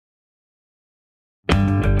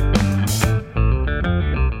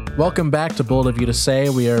Welcome back to Bold of You to Say.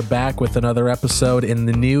 We are back with another episode in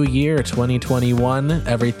the new year, 2021.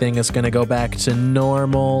 Everything is going to go back to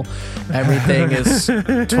normal. Everything is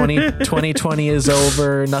 2020 is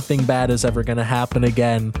over. Nothing bad is ever going to happen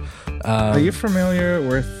again. Are you familiar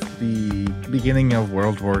with the beginning of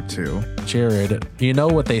World War II? Jared, you know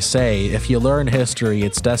what they say. If you learn history,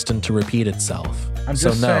 it's destined to repeat itself. I'm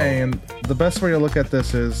just saying, the best way to look at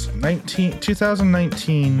this is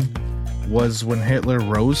 2019 was when Hitler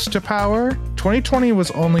rose to power. 2020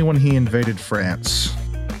 was only when he invaded France.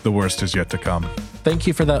 The worst is yet to come. Thank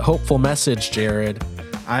you for that hopeful message, Jared.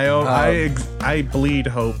 I bleed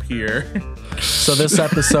hope here. So this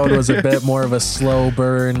episode was a bit more of a slow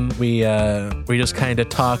burn. We just kind of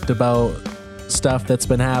talked about stuff that's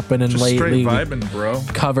been happening just lately. Straight vibing, bro.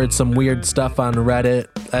 Covered some weird stuff on Reddit.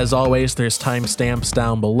 As always, there's timestamps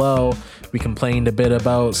down below. We complained a bit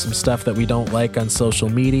about some stuff that we don't like on social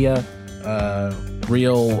media.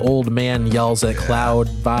 Real old man yells at cloud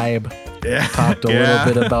vibe. Yeah. Talked a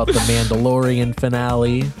little bit about the Mandalorian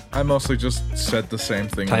finale. I mostly just said the same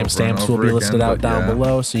thing. Timestamps will be listed out down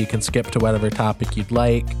below, so you can skip to whatever topic you'd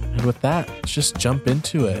like. And with that, let's just jump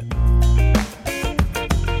into it.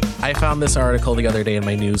 I found this article the other day in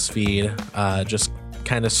my news feed, just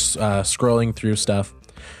kind of scrolling through stuff.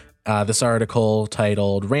 This article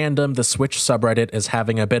titled, "Random, the Switch subreddit is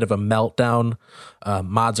having a bit of a meltdown.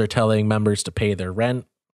 Mods are telling members to pay their rent."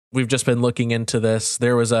 We've just been looking into this.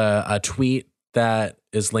 There was a tweet that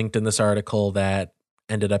is linked in this article that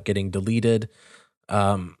ended up getting deleted.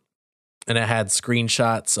 And it had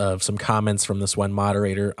screenshots of some comments from this one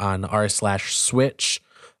moderator on r/Switch.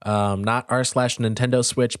 Not r/Nintendo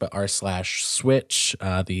Switch, but r/Switch,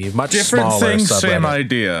 the much different smaller things, subreddit. same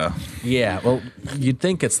idea. Yeah, well, you'd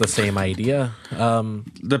think it's the same idea.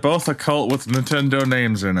 They're both a cult with Nintendo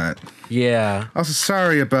names in it. Yeah. Also,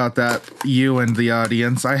 sorry about that, you and the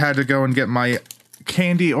audience. I had to go and get my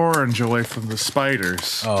candy orange away from the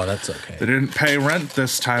spiders. Oh, that's okay. They didn't pay rent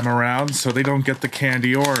this time around, so they don't get the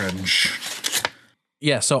candy orange.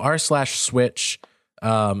 Yeah, so r/Switch,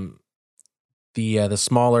 the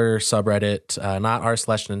smaller subreddit, not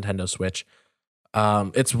r/Nintendo Switch.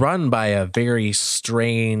 It's run by a very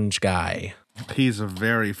strange guy. He's a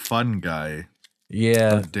very fun guy.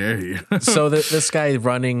 Yeah. How dare you? So this guy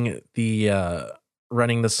running the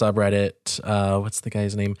subreddit, what's the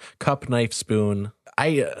guy's name? Cup Knife Spoon.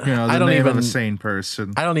 I don't name even of a sane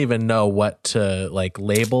person. I don't even know what to like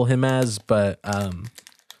label him as, but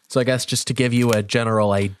so I guess just to give you a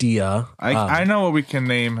general idea. I know what we can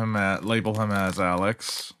label him as,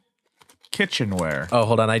 Alex. Kitchenware. Oh,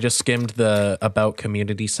 hold on. I just skimmed the about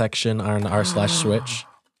community section on r/Switch.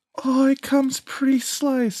 Oh, it comes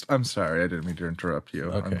pre-sliced. I'm sorry, I didn't mean to interrupt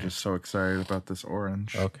you. Okay. I'm just so excited about this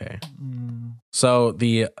orange. Okay. So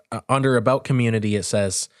the under about community, it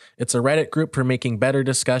says it's a Reddit group for making better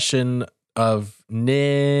discussion of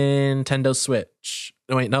Nintendo Switch.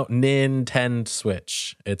 No, wait, no, Nintendo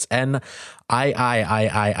Switch. It's NINTEND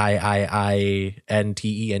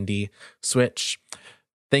Switch.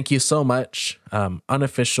 Thank you so much.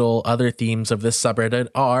 Unofficial other themes of this subreddit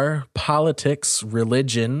are politics,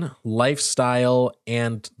 religion, lifestyle,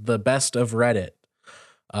 and the best of Reddit.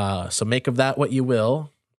 So make of that what you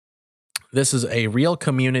will. This is a real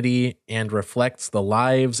community and reflects the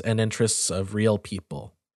lives and interests of real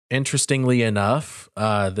people. Interestingly enough,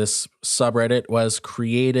 this subreddit was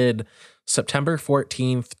created September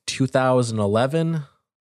 14th, 2011.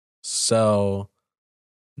 So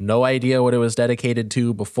no idea what it was dedicated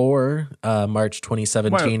to before March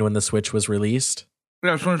 2017 when the Switch was released. Yeah,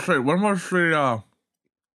 I was going to say, when was the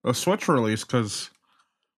Switch release? Because,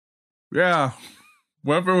 yeah,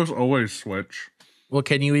 whether it was always Switch. Well,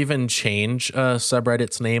 can you even change a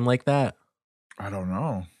subreddit's name like that? I don't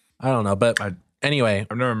know. But anyway.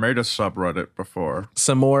 I've never made a subreddit before.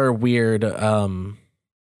 Some more weird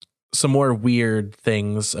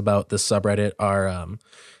things about this subreddit are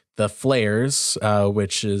the flares,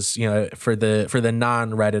 which is, for the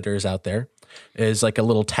non-Redditors out there, is like a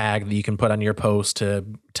little tag that you can put on your post to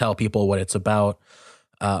tell people what it's about.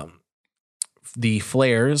 The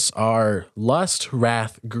flares are lust,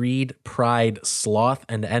 wrath, greed, pride, sloth,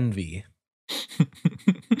 and envy.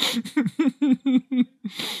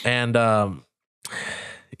 And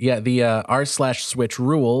the r/Switch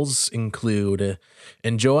rules include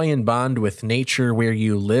enjoy and bond with nature where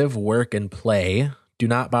you live, work, and play. Do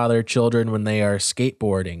not bother children when they are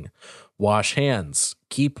skateboarding. Wash hands.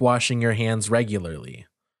 Keep washing your hands regularly.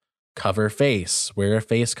 Cover face. Wear a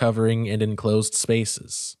face covering in enclosed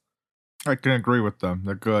spaces. I can agree with them.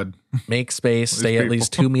 They're good. Make space. Stay at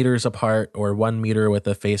least 2 meters apart or 1 meter with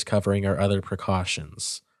a face covering or other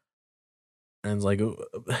precautions. And it's like,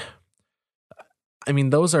 I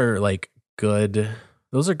mean, those are like good.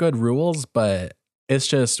 Those are good rules, but it's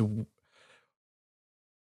just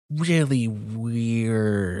really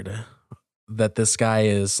weird that this guy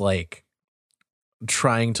is like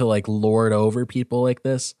trying to like lord over people like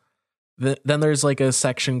this. Then there's like a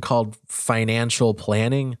section called financial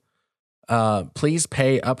planning. Please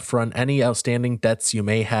pay upfront any outstanding debts you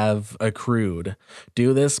may have accrued.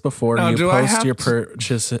 Do this before you post your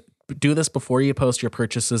purchase. Do this before you post your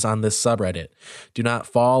purchases on this subreddit. Do not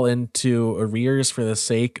fall into arrears for the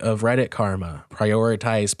sake of Reddit karma.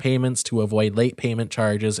 Prioritize payments to avoid late payment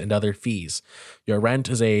charges and other fees. Your rent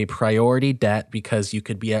is a priority debt because you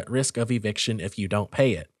could be at risk of eviction if you don't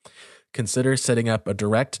pay it. Consider setting up a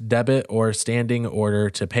direct debit or standing order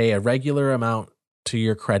to pay a regular amount to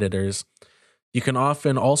your creditors. You can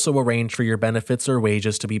often also arrange for your benefits or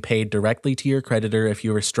wages to be paid directly to your creditor if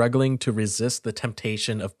you are struggling to resist the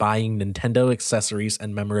temptation of buying Nintendo accessories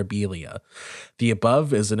and memorabilia. The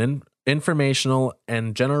above is an informational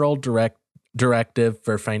and general directive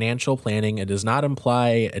for financial planning. It does not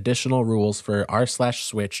imply additional rules for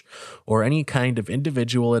r/Switch or any kind of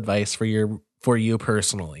individual advice for you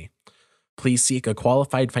personally. Please seek a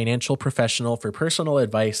qualified financial professional for personal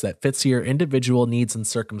advice that fits your individual needs and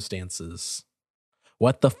circumstances.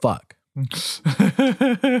 What the fuck?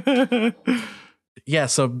 Yeah,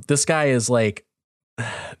 so this guy is like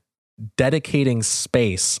dedicating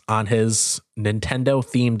space on his Nintendo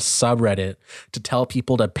themed subreddit to tell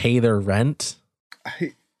people to pay their rent.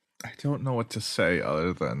 I don't know what to say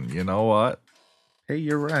other than, you know what? Pay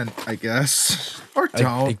your rent, I guess. Or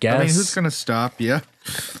don't. I guess. I mean, who's going to stop you?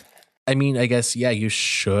 I mean, I guess, yeah, you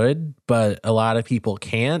should, but a lot of people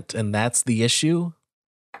can't, and that's the issue.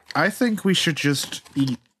 I think we should just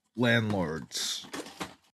eat landlords.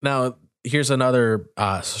 Now, here's another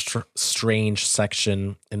strange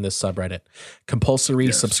section in this subreddit.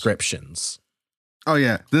 Compulsory subscriptions. Oh,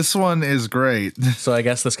 yeah. This one is great. So I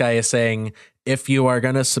guess this guy is saying, if you are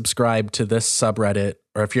going to subscribe to this subreddit,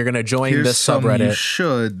 or if you're going to join this subreddit, you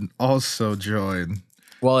should also join.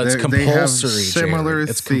 Well, it's compulsory. Similar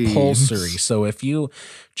It's compulsory. So if you,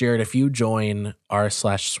 Jared, if you join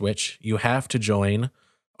r/Switch, you have to join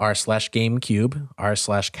r/GameCube,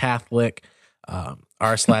 r/Catholic,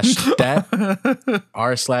 r/Debt,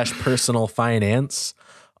 r/Personal Finance,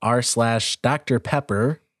 r/Dr.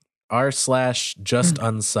 Pepper, r/Just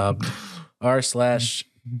Unsubbed,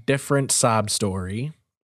 r/Different Sob Story,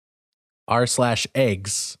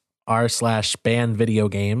 r/Eggs, r/Banned Video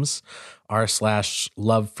Games,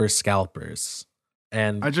 r/Love for Scalpers.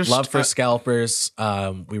 And Love for Scalpers,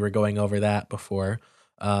 we were going over that before.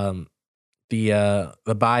 The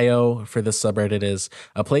bio for this subreddit is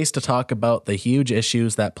a place to talk about the huge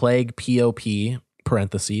issues that plague POP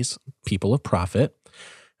 (parentheses people of profit)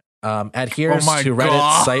 adheres to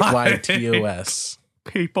Reddit's site-wide TOS.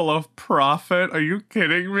 People of profit? Are you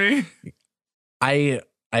kidding me? I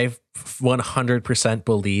 100%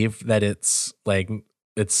 believe that it's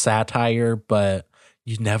satire, but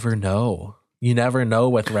you never know. You never know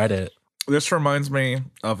with Reddit. This reminds me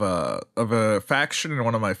of a faction in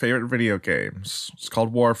one of my favorite video games. It's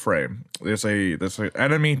called Warframe. There's an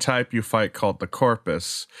enemy type you fight called the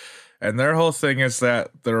Corpus, and their whole thing is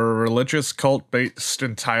that they're a religious cult based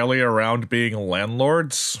entirely around being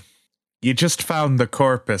landlords. You just found the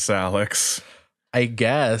Corpus, Alex. I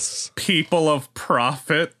guess. People of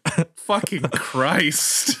profit. Fucking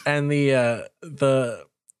Christ. And the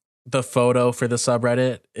photo for the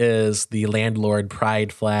subreddit is the landlord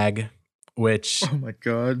pride flag, which, oh my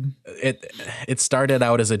god, it started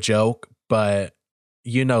out as a joke, but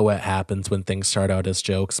you know what happens when things start out as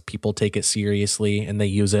jokes. People take it seriously and they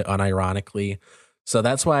use it unironically. So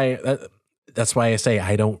that's why I say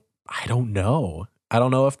I don't know. I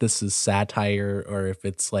don't know if this is satire or if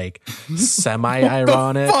it's like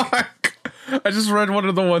semi-ironic. Fuck? I just read one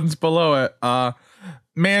of the ones below it.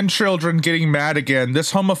 Man, children getting mad again.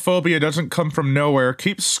 This homophobia doesn't come from nowhere.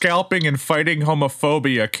 Keep scalping and fighting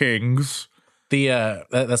homophobia, kings.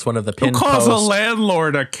 That's one of the pinned posts. Who calls posts. A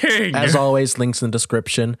landlord a king? As always, links in the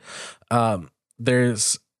description.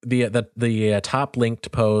 There's the top linked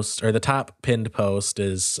post, or the top pinned post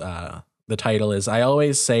is the title is, I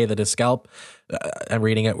always say that a scalp, I'm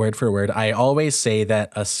reading it word for word. I always say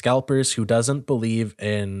that a scalpers who doesn't believe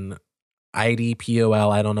in IDPOL,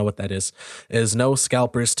 I don't know what that is no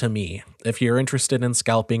scalpers to me. If you're interested in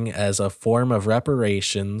scalping as a form of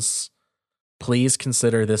reparations, please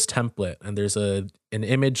consider this template. And there's an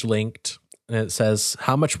image linked, and it says,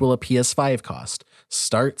 how much will a PS5 cost?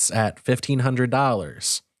 Starts at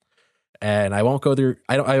 $1,500. And I won't go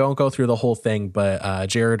through the whole thing, but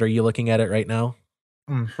Jared, are you looking at it right now?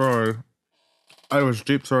 I'm sorry. I was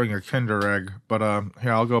deep throwing a Kinder Egg, but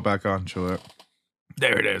here, I'll go back onto it.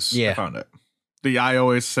 There it is. Yeah. I found it. I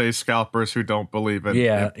always say scalpers who don't believe in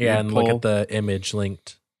and look at the image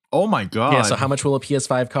linked. Oh my god. Yeah, so how much will a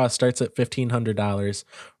PS5 cost? Starts at $1,500.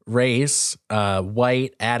 Race,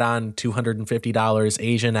 white, add on $250,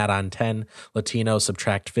 Asian, add on 10, Latino,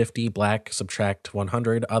 subtract 50, black, subtract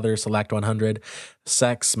 100, other, select 100,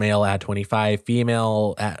 sex, male, add 25,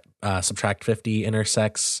 female, subtract 50,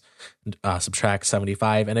 intersex, subtract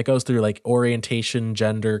 75, and it goes through like orientation,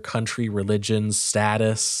 gender, country, religion,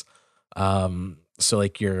 status, so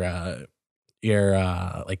like your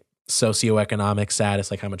like socioeconomic status,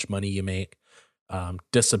 like how much money you make,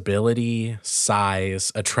 disability,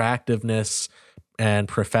 size, attractiveness, and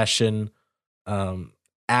profession,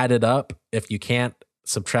 added up. If you can't,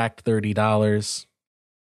 subtract $30.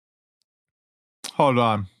 Hold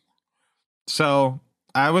on. So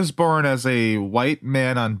I was born as a white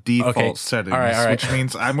man on default settings, all right. which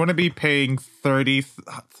means I'm going to be paying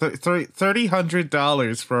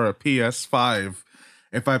 $300 for a PS5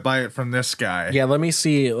 if I buy it from this guy. Yeah, let me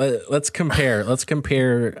see. Let's compare. Let's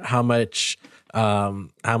compare how much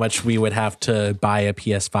we would have to buy a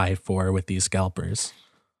PS5 for with these scalpers.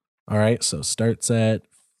 All right, so starts at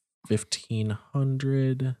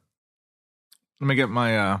 $1,500. Let me get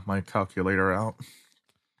my my calculator out.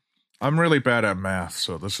 I'm really bad at math,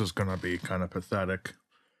 so this is gonna be kind of pathetic.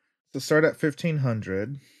 So start at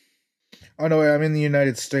 1,500. Oh no, wait, I'm in the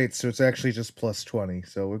United States, so it's actually just plus 20,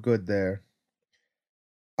 so we're good there.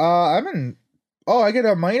 I get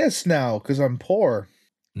a minus now because I'm poor.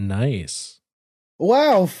 Nice.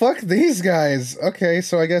 Wow, fuck these guys. Okay,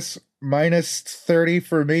 so I guess minus 30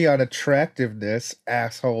 for me on attractiveness,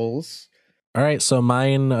 assholes. All right, so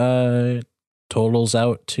mine totals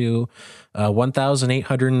out to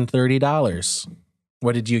 $1,830.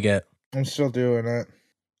 What did you get? I'm still doing it.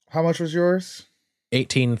 How much was yours?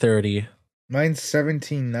 $1,830. Mine's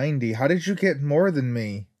 $1,790. How did you get more than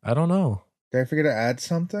me? I don't know. Did I forget to add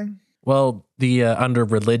something? Well, the under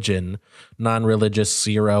religion, non-religious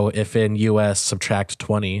 0. If in U.S. subtract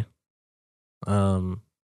 20.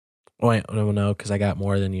 Wait, no, because I got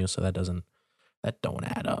more than you, so that don't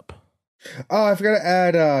add up. Oh, I forgot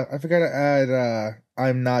to add.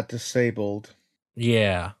 I'm not disabled.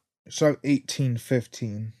 Yeah. So I'm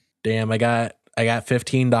 1815. Damn, I got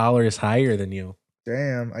 $15 higher than you.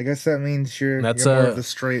 Damn, I guess that means you're more of the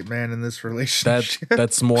straight man in this relationship.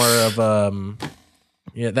 That's more of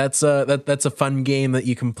yeah, that's a fun game that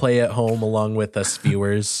you can play at home along with us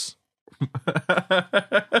viewers.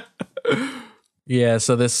 Yeah,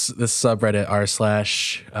 so this subreddit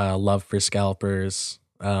r/love for scalpers,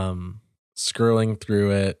 scrolling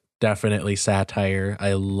through it, definitely satire.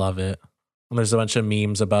 I love it. And there's a bunch of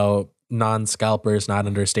memes about non-scalpers not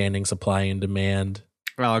understanding supply and demand.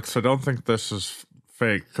 Alex, I don't think this is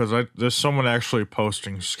fake because there's someone actually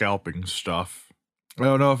posting scalping stuff. I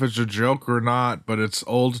don't know if it's a joke or not, but it's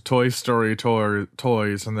old Toy Story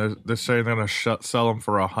toys, and they're saying they're gonna sell them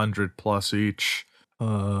for $100+ each.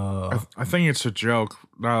 I think it's a joke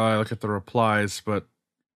now that I look at the replies, but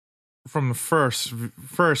from the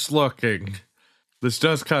first looking, this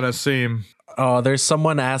does kind of seem. Oh, there's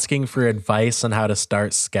someone asking for advice on how to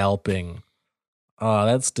start scalping. Oh,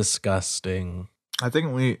 that's disgusting. I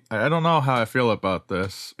don't know how I feel about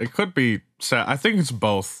this. It could be I think it's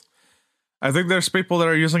both. I think there's people that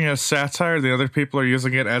are using it as satire, the other people are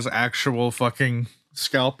using it as actual fucking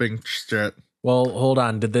scalping shit. Well, hold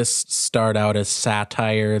on. Did this start out as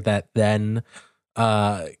satire that then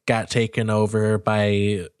got taken over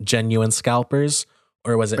by genuine scalpers?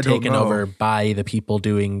 Or was it taken over by the people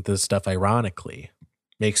doing the stuff ironically?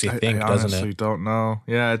 Makes you think, doesn't it? I honestly don't know.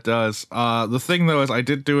 Yeah, it does. The thing, though, is I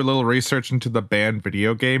did do a little research into the banned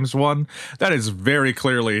video games one. That is very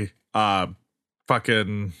clearly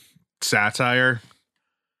fucking satire.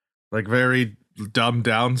 Like, very dumbed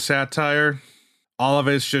down satire. All of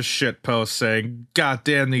it's just shit posts saying, "God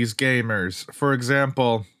damn these gamers." For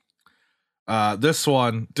example, this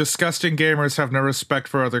one, "Disgusting gamers have no respect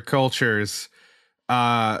for other cultures."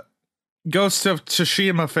 Ghost of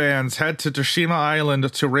Tsushima fans head to Tsushima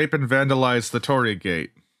Island to rape and vandalize the Torii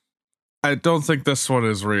Gate. I don't think this one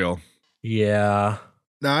is real. Yeah.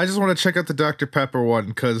 Now, I just want to check out the Dr. Pepper one,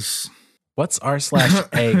 because... What's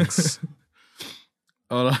r/eggs?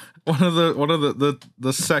 One of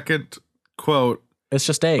the second quote. It's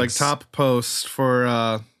just eggs. Like, top post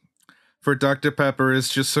for Dr. Pepper is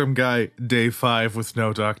just some guy, day 5 with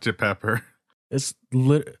no Dr. Pepper. It's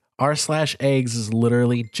r/eggs is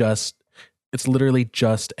literally just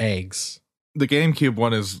eggs. The GameCube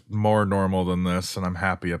one is more normal than this, and I'm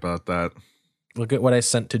happy about that. Look at what I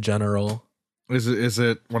sent to General. Is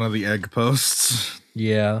it one of the egg posts?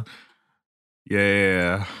 Yeah.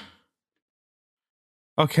 Yeah.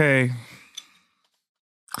 Okay.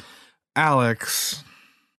 Alex.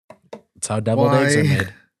 That's how deviled eggs are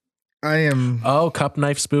made. I am. Oh, Cup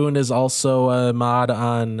Knife Spoon is also a mod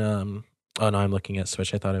on. Oh no, I'm looking at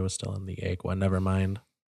Switch. I thought I was still in the egg one. Never mind.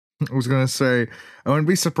 I was gonna say I wouldn't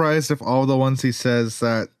be surprised if all the ones he says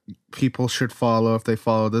that people should follow, if they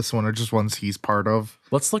follow this one, are just ones he's part of.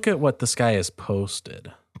 Let's look at what this guy has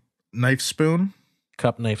posted. Knife Spoon.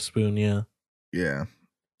 Cup Knife Spoon. Yeah. Yeah.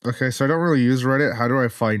 Okay, so I don't really use Reddit. How do I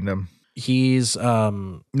find him? He's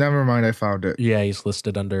Never mind, I found it. Yeah, he's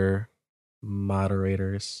listed under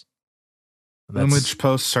moderators. Image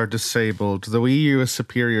posts are disabled. The Wii U is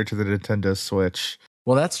superior to the Nintendo Switch.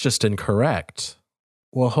 Well, that's just incorrect.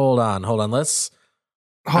 Well, hold on. Some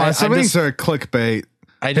of these are clickbait.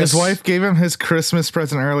 His wife gave him his Christmas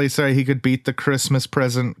present early so he could beat the Christmas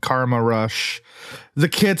present karma rush. The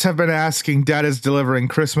kids have been asking, Dad is delivering.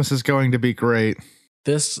 Christmas is going to be great.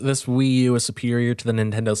 This Wii U is superior to the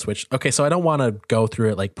Nintendo Switch. Okay, so I don't want to go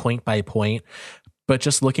through it like point by point, but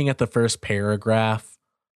just looking at the first paragraph,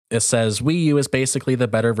 it says Wii U is basically the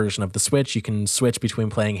better version of the Switch. You can switch between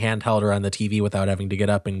playing handheld or on the TV without having to get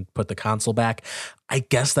up and put the console back. I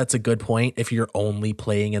guess that's a good point if you're only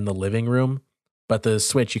playing in the living room, but the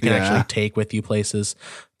Switch you can actually take with you places.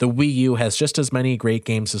 The Wii U has just as many great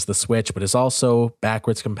games as the Switch, but is also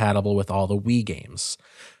backwards compatible with all the Wii games.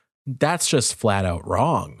 That's just flat out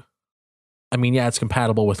wrong. I mean, yeah, it's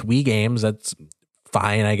compatible with Wii games. That's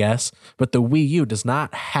fine, I guess. But the Wii U does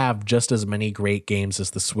not have just as many great games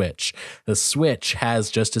as the Switch. The Switch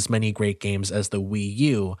has just as many great games as the Wii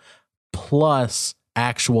U, plus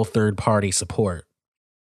actual third-party support.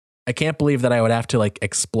 I can't believe that I would have to like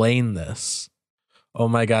explain this. Oh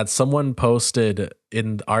my God, someone posted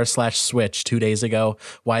in r/Switch 2 days ago,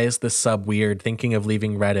 why is this sub weird? Thinking of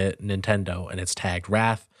leaving Reddit, Nintendo, and it's tagged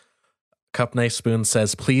Wrath. Cup Knife Spoon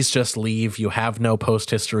says, please just leave. You have no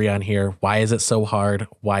post history on here. Why is it so hard?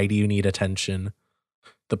 Why do you need attention?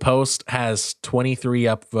 The post has 23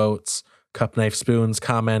 upvotes. Cup Knife Spoon's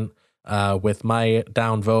comment with my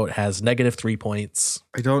downvote has -3 points.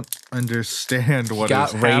 I don't understand what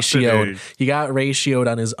is ratioed. happening. He got ratioed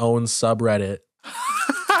on his own subreddit.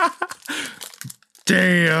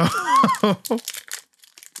 Damn.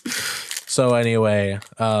 So anyway,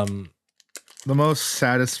 the most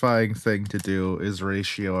satisfying thing to do is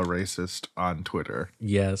ratio a racist on Twitter.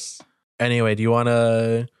 Yes. Anyway, do you want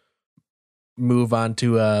to move on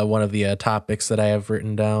to one of the topics that I have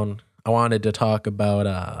written down? I wanted to talk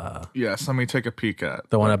about yes, let me take a peek at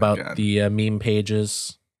the one about the meme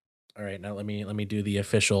pages. All right, now let me do the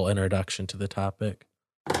official introduction to the topic.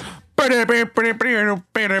 That's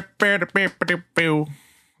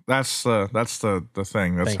the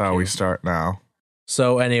thing. That's how we start now.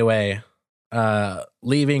 So anyway,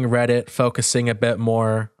 leaving Reddit, focusing a bit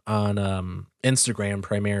more on Instagram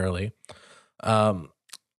primarily.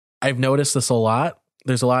 I've noticed this a lot.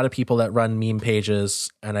 There's a lot of people that run meme pages,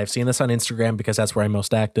 and I've seen this on Instagram because that's where I'm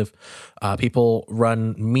most active. People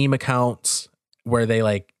run meme accounts where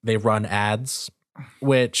they run ads,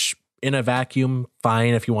 which in a vacuum,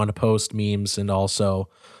 fine if you want to post memes and also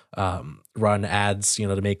run ads,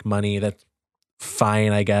 to make money. That's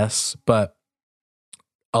fine, I guess. But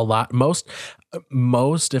most,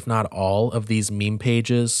 if not all of these meme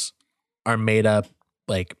pages are made up,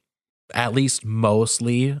 like at least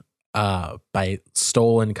mostly by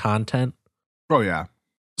stolen content. Oh yeah.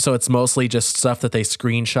 So it's mostly just stuff that they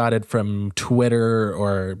screenshotted from Twitter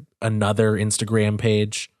or another Instagram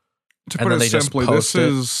page. To put it simply, this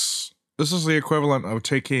is the equivalent of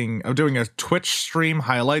doing a Twitch stream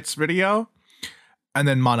highlights video and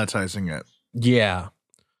then monetizing it. Yeah.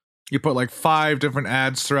 You put like 5 different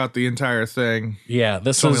ads throughout the entire thing. Yeah,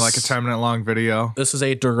 it's only like a 10-minute long video. This is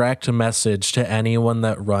a direct message to anyone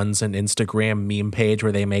that runs an Instagram meme page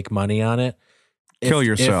where they make money on it. Kill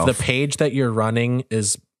yourself. If the page that you're running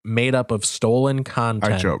is made up of stolen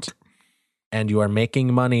content, I joke, and you are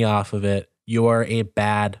making money off of it, you are a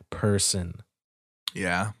bad person.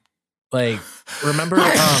 Yeah. Like, remember?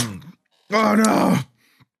 Oh no!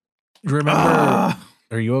 Remember?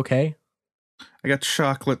 Are you okay? I got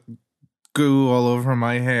chocolate goo all over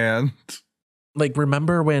my hand. Like,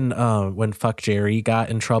 remember when Fuck Jerry got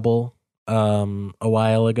in trouble a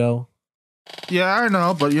while ago? Yeah, I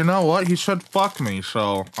know, but you know what? He should fuck me,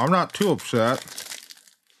 so I'm not too upset.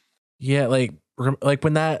 Yeah, like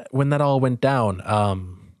when that all went down,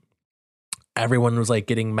 everyone was like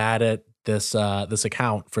getting mad at this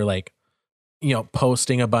account for like,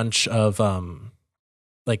 posting a bunch of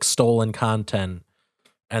like stolen content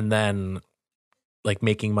and then like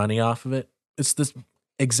making money off of it. It's this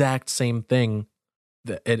exact same thing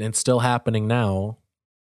and it's still happening now,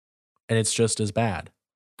 and it's just as bad.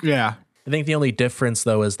 Yeah. I think the only difference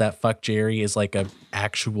though is that Fuck Jerry is like a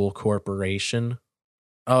actual corporation.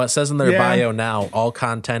 Oh, it says in their bio now, all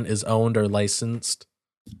content is owned or licensed,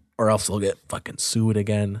 or else they'll get fucking sued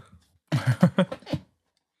again. I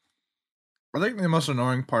think the most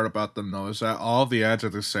annoying part about them though is that all the ads are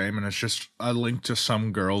the same, and it's just a link to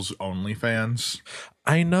some girl's OnlyFans.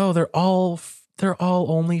 I know they're all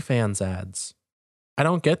OnlyFans ads. I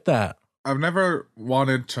don't get that. I've never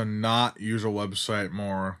wanted to not use a website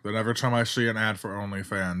more than every time I see an ad for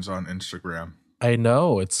OnlyFans on Instagram. I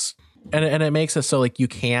know it's and it makes it so like you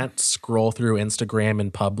can't scroll through Instagram in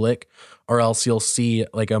public, or else you'll see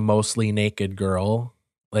like a mostly naked girl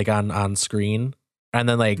like on screen, and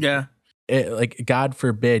then like like God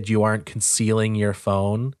forbid you aren't concealing your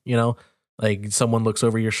phone, you know, like someone looks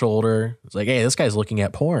over your shoulder. It's like, hey, this guy's looking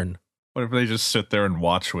at porn. What if they just sit there and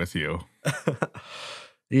watch with you?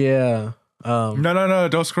 Yeah. No,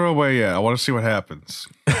 don't scroll away yet. I want to see what happens.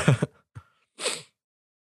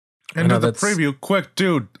 Into the preview, quick,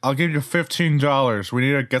 dude. I'll give you $15. We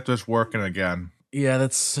need to get this working again. Yeah,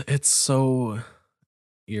 it's so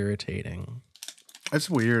irritating. It's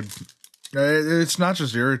weird. It's not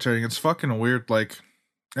just irritating. It's fucking weird. Like,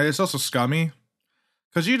 it's also scummy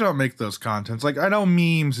because you don't make those contents. Like, I know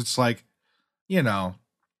memes. It's like, you know,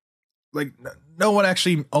 like no one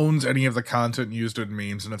actually owns any of the content used in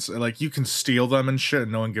memes, and it's like you can steal them and shit,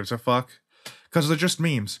 and no one gives a fuck because they're just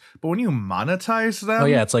memes. But when you monetize them, oh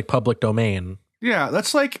yeah, it's like public domain. Yeah,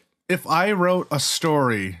 that's like if I wrote a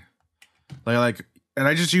story, like, and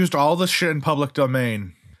I just used all the shit in public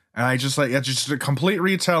domain, and I just like it's just a complete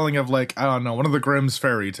retelling of like I don't know, one of the Grimm's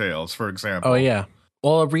fairy tales, for example. Oh yeah,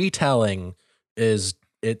 well, a retelling is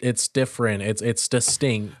it's different. It's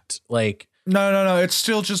distinct. Like. No. It's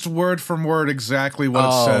still just word from word exactly what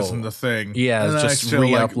it says in the thing. Yeah, and it's then just I still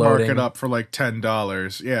like mark re-uploading. it up for like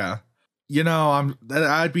 $10. Yeah, you know,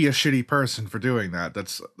 I'd be a shitty person for doing that.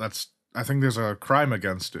 That's. I think there's a crime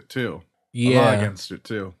against it too. Yeah, a law against it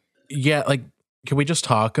too. Yeah, like can we just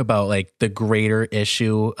talk about like the greater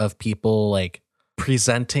issue of people like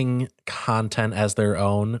presenting content as their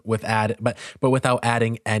own with but without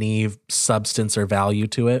adding any substance or value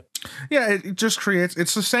to it? Yeah, it just creates.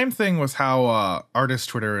 It's the same thing with how artist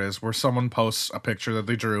Twitter is, where someone posts a picture that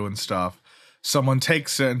they drew and stuff. Someone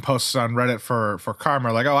takes it and posts it on Reddit for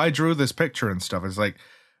karma, like, oh, I drew this picture and stuff. It's like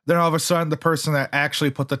then all of a sudden the person that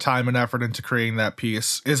actually put the time and effort into creating that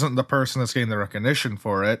piece isn't the person that's getting the recognition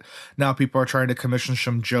for it. Now people are trying to commission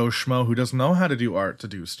some Joe Schmo who doesn't know how to do art to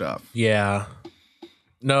do stuff. Yeah.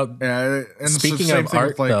 No. Yeah. And speaking of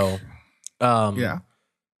art, like, though, yeah,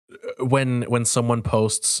 when someone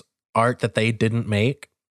posts art that they didn't make,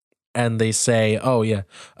 and they say, "Oh yeah,"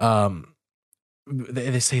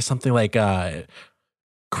 they say something like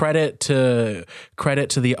credit to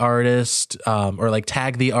the artist, or like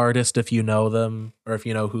tag the artist if you know them or if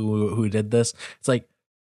you know who did this. It's like,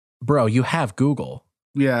 bro, you have Google.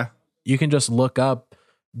 Yeah, you can just look up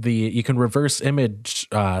you can reverse image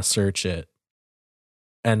search it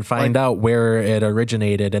and find out where it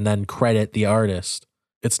originated and then credit the artist.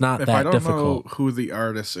 It's not that difficult. If I don't know who the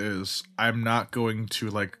artist is, I'm not going to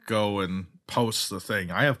like go and post the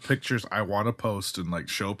thing. I have pictures I want to post and like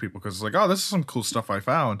show people because it's like, oh, this is some cool stuff I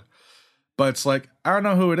found. But it's like, I don't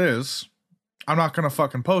know who it is. I'm not going to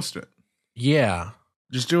fucking post it. Yeah.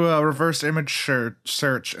 Just do a reverse image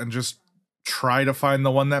search and just try to find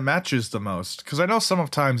the one that matches the most. Because I know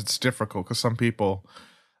sometimes it's difficult because some people,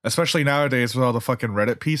 especially nowadays with all the fucking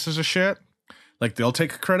Reddit pieces of shit, like they'll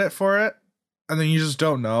take credit for it. And then you just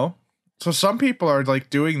don't know. So some people are like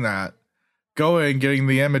doing that, going, getting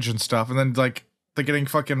the image and stuff. And then like they're getting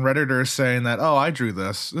fucking Redditors saying that, oh, I drew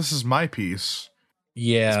this. This is my piece.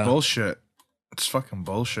 Yeah. It's bullshit. It's fucking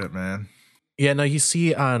bullshit, man. Yeah, no, you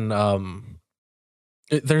see on,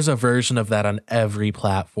 there's a version of that on every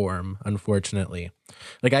platform, unfortunately.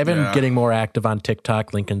 Like I've been getting more active on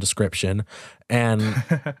TikTok, link in description. And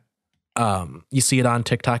you see it on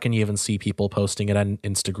TikTok, and you even see people posting it on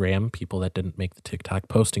Instagram, people that didn't make the TikTok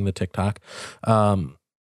posting the TikTok.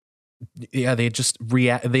 Yeah, they just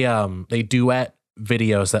they duet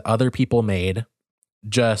videos that other people made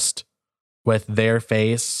just with their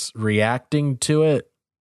face reacting to it.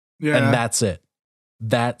 Yeah. And that's it.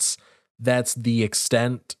 That's the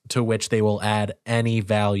extent to which they will add any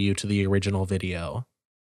value to the original video.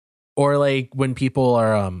 Or like when people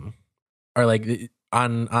are like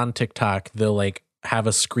on TikTok, they'll like have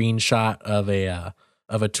a screenshot of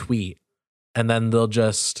a tweet, and then they'll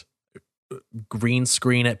just green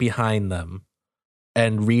screen it behind them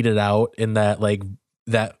and read it out in that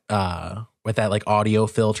with that like audio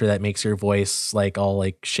filter that makes your voice like all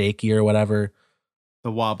like shaky or whatever.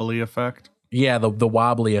 The wobbly effect. Yeah, the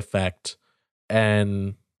wobbly effect.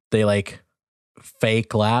 And they like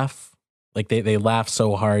fake laugh. Like they laugh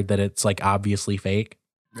so hard that it's like obviously fake.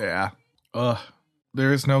 Yeah. Ugh.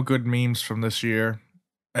 There is no good memes from this year.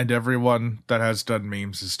 And everyone that has done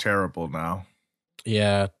memes is terrible now.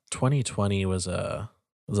 Yeah, 2020 was a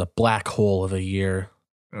black hole of a year.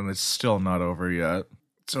 And it's still not over yet.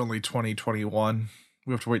 It's only 2021.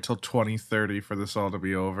 We have to wait till 2030 for this all to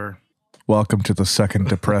be over. Welcome to the second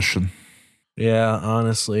depression. Yeah,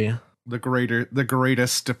 honestly. The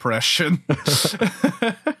greatest depression.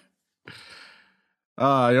 You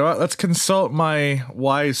know what? Let's consult my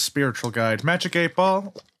wise spiritual guide. Magic 8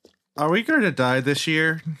 Ball, are we going to die this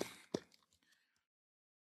year?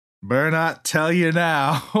 Better not tell you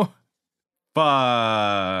now.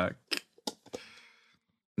 Fuck.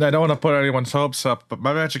 I don't want to put anyone's hopes up, but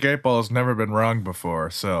my Magic 8 Ball has never been wrong before,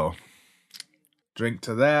 so drink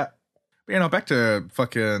to that. You know, back to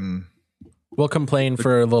fucking... We'll complain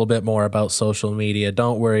for a little bit more about social media.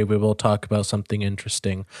 Don't worry, we will talk about something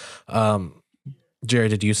interesting.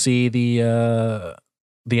 Jared, did you see the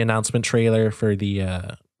announcement trailer for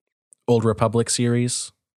the Old Republic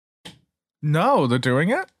series? No, they're doing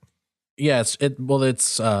it? Yeah,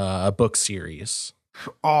 it's a book series.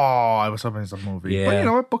 Oh, I was hoping it's a movie. Yeah. But you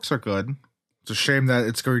know what? Books are good. It's a shame that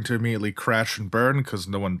it's going to immediately crash and burn because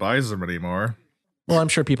no one buys them anymore. Well, I'm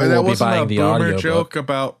sure people will be buying the audio joke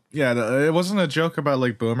about it wasn't a joke about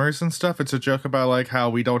like boomers and stuff. It's a joke about like how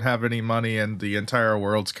we don't have any money and the entire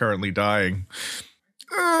world's currently dying.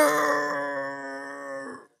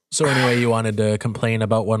 So anyway, you wanted to complain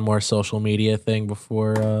about one more social media thing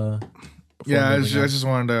before I just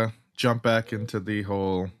wanted to jump back into the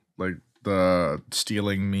whole like the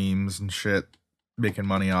stealing memes and shit, making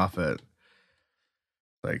money off it.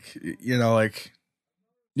 Like, you know, like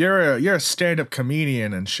you're a stand-up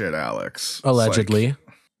comedian and shit, Alex. Allegedly. Like,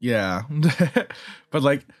 yeah. But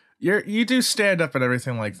like you do stand-up and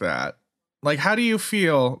everything like that. Like, how do you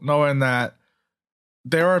feel knowing that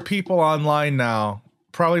there are people online now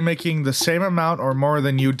probably making the same amount or more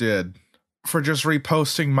than you did for just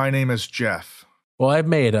reposting "My name is Jeff"? Well, I've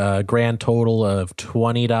made a grand total of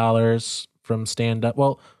 $20 from stand-up.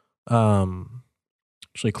 Well,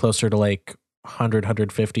 actually closer to like 100,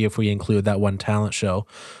 150 if we include that one talent show.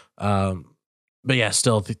 But yeah,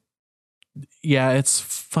 still, it's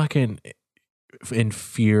fucking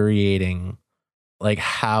infuriating, like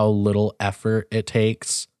how little effort it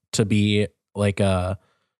takes to be like an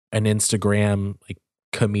Instagram like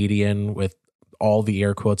comedian with all the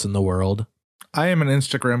air quotes in the world. I am an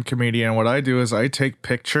Instagram comedian. What I do is I take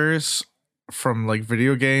pictures from like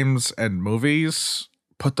video games and movies,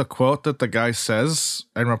 put the quote that the guy says,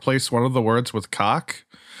 and replace one of the words with cock.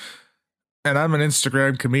 And I'm an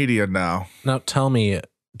Instagram comedian now. Now tell me,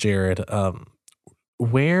 Jared,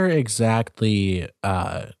 where exactly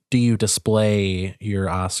do you display your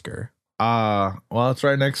Oscar? Well, it's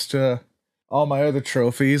right next to all my other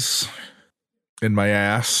trophies in my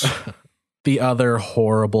ass. The other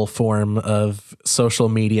horrible form of social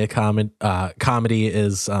media comedy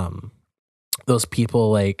is those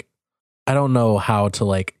people, like, I don't know how to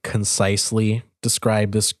like concisely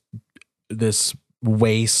describe this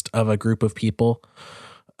waste of a group of people.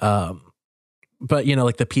 But you know,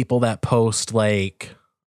 like the people that post like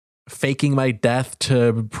faking my death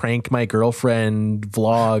to prank my girlfriend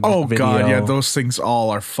vlog. Oh video. God, yeah, those things all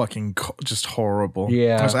are fucking just horrible.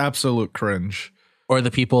 Yeah, there's absolute cringe. Or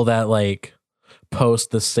the people that like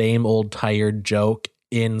post the same old tired joke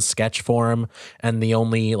in sketch form, and the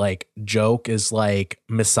only like joke is like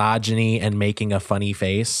misogyny and making a funny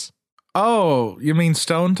face. Oh, you mean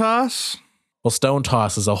Stone Toss? Well, Stone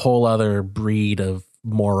Toss is a whole other breed of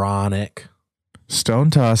moronic.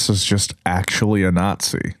 Stone Toss is just actually a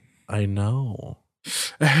Nazi. I know.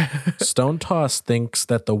 Stone Toss thinks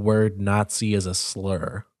that the word Nazi is a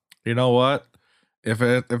slur. You know what? If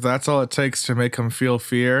that's all it takes to make him feel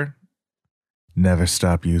fear, never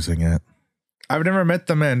stop using it. I've never met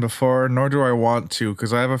the man before, nor do I want to,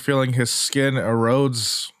 because I have a feeling his skin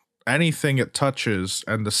erodes anything it touches,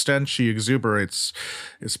 and the stench he exuberates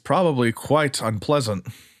is probably quite unpleasant.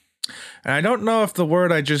 And I don't know if the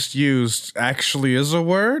word I just used actually is a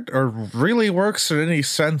word, or really works in any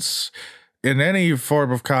sense in any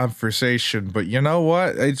form of conversation, but you know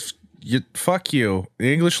what? Fuck you.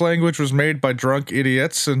 The English language was made by drunk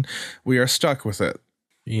idiots, and we are stuck with it.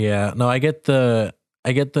 Yeah, no, I get the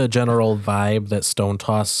general vibe that Stone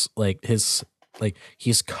Toss, like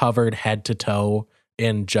he's covered head to toe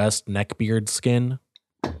in just neckbeard skin.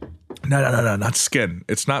 No, not skin.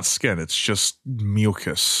 It's not skin. It's just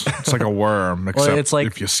mucus. It's like a worm, except it's like,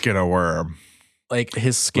 if you skin a worm. Like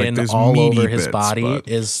his skin there's all meaty over his bits, body but-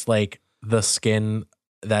 is like the skin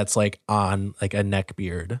that's like on like a neck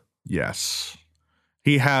beard. Yes.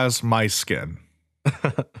 He has my skin.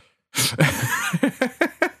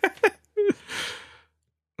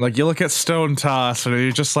 Like you look at Stone Toss and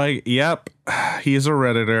you're just like, yep, he's a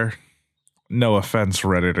Redditor. No offense,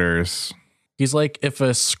 Redditors. He's like if a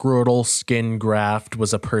scrotal skin graft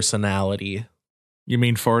was a personality. You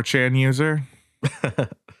mean 4chan user?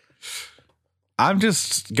 I'm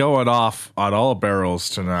just going off on all barrels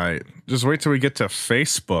tonight. Just wait till we get to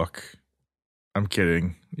Facebook. I'm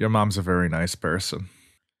kidding. Your mom's a very nice person.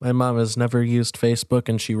 My mom has never used Facebook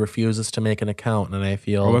and she refuses to make an account, and I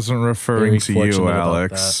feel I wasn't referring to you, fortunate about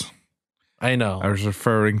Alex. that. I know. I was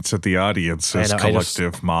referring to the audience's I know,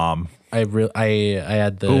 collective mom. I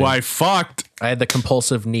had the Who I fucked. I had the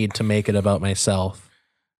compulsive need to make it about myself.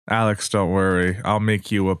 Alex, don't worry. I'll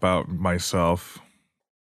make you about myself.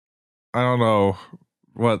 I don't know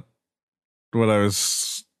what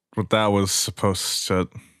that was supposed to.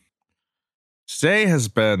 Today has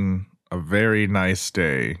been a very nice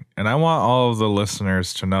day, and I want all of the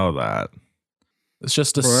listeners to know that. It's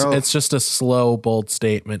just a slow, bold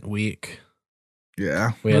statement week.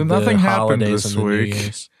 Yeah, We had nothing the happened holidays this and the New week.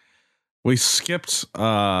 Year's. We skipped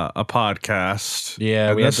a podcast. Yeah,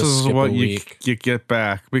 and we had this to is skip what a week. you get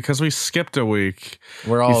back because we skipped a week.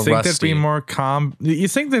 We're all You think rusty. there'd be more You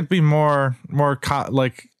think there'd be more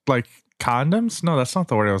like condoms? No, that's not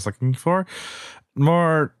the word I was looking for.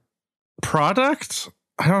 More product?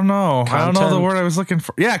 I don't know. I don't know the Content? word I was looking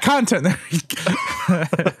for. Yeah, content. There you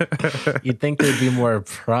go. You'd think there'd be more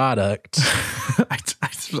product.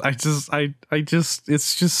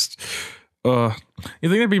 It's just. You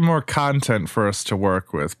think there'd be more content for us to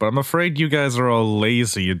work with, but I'm afraid you guys are all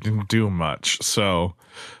lazy. You didn't do much, so.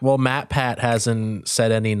 Well, Matt Pat hasn't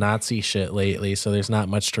said any Nazi shit lately, so there's not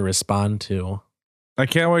much to respond to. I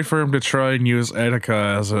can't wait for him to try and use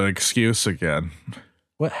Etika as an excuse again.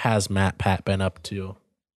 What has Matt Pat been up to?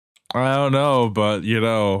 I don't know, but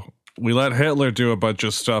we let Hitler do a bunch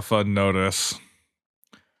of stuff unnoticed.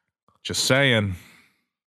 Just saying.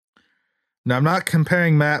 Now, I'm not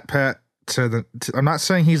comparing Matt Pat I'm not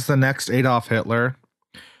saying he's the next Adolf Hitler.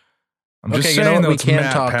 I'm just saying we can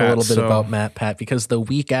Matt talk Pat, a little bit so- about Matt Pat, because the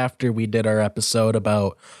week after we did our episode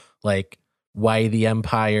about like why the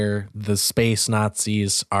Empire, the space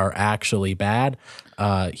Nazis are actually bad,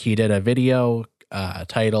 he did a video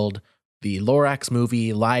titled "The Lorax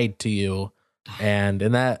Movie Lied to You," and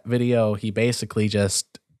in that video he basically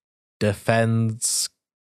just defends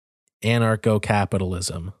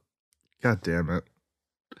anarcho-capitalism. God damn it.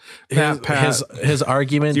 His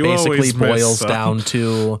argument You basically always mess boils up. down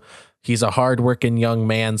to he's a hardworking young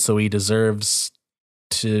man, so he deserves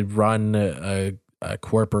to run a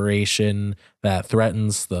corporation that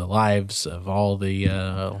threatens the lives of all the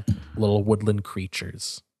little woodland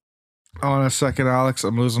creatures. Hold on a second, Alex.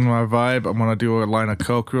 I'm losing my vibe. I'm gonna do a line of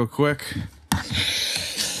coke real quick.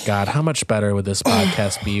 God, how much better would this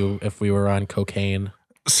podcast be if we were on cocaine?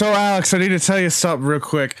 So, Alex, I need to tell you something real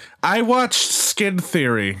quick. I watched Skin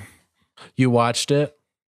Theory. You watched it?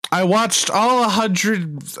 I watched all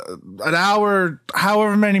 100 an hour,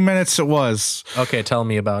 however many minutes it was. Okay, tell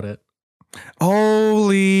me about it.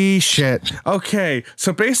 Holy shit. Okay,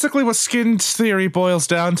 so basically what Skin Theory boils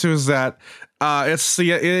down to is that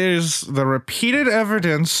it is the repeated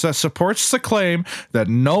evidence that supports the claim that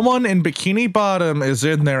no one in Bikini Bottom is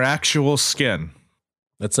in their actual skin.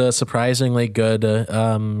 That's a surprisingly good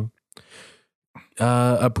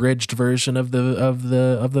abridged version of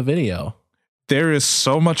the video. There is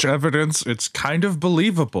so much evidence, it's kind of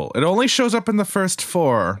believable. It only shows up in the first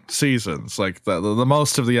 4 seasons, like the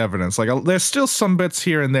most of the evidence. Like there's still some bits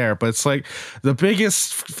here and there, but it's like the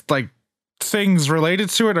biggest like things related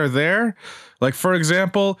to it are there. Like, for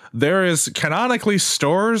example, there is canonically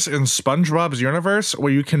stores in SpongeBob's universe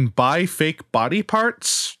where you can buy fake body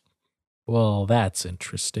parts. Well, that's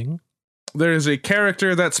interesting. There is a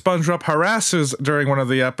character that SpongeBob harasses during one of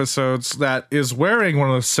the episodes that is wearing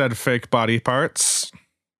one of said fake body parts.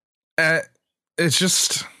 It's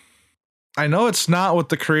just, I know it's not what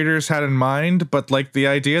the creators had in mind, but like the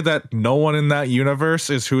idea that no one in that universe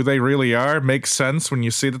is who they really are makes sense when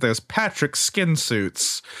you see that there's Patrick skin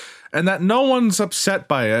suits and that no one's upset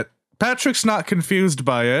by it. Patrick's not confused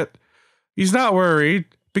by it. He's not worried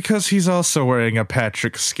because he's also wearing a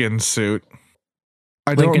Patrick skin suit.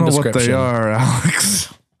 I Link don't in know what they description. are,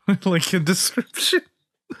 Alex. Link in description.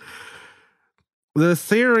 The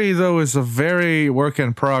theory, though, is a very work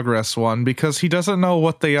in progress one because he doesn't know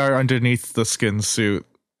what they are underneath the skin suit.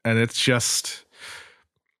 And it's just,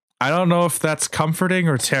 I don't know if that's comforting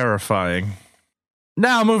or terrifying.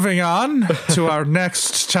 Now moving on to our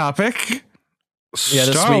next topic. Yeah,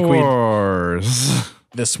 Star Wars.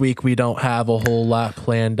 This week we don't have a whole lot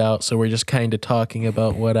planned out, so we're just kind of talking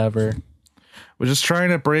about whatever. We're just trying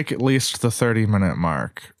to break at least the 30-minute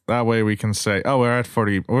mark. That way we can say, oh, we're at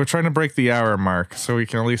 40. We're trying to break the hour mark so we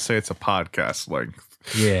can at least say it's a podcast length.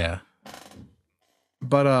 Yeah.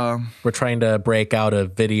 But we're trying to break out a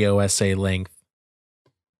video essay length.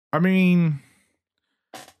 I mean,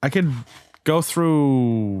 I could go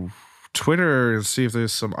through Twitter and see if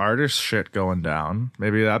there's some artist shit going down.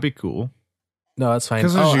 Maybe that'd be cool. No, that's fine.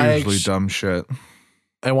 Because there's usually dumb shit.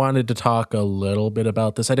 I wanted to talk a little bit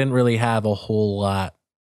about this. I didn't really have a whole lot,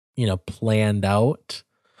 planned out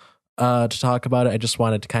to talk about it. I just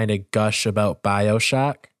wanted to kind of gush about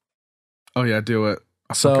BioShock. Oh yeah, do it.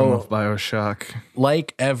 I fucking love BioShock.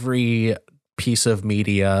 Like every piece of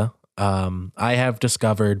media, I have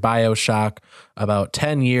discovered BioShock about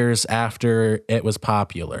 10 years after it was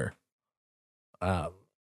popular. I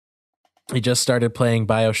just started playing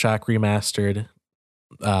BioShock Remastered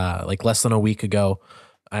like less than a week ago.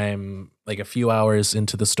 I'm like a few hours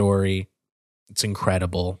into the story. It's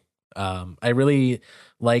incredible. I really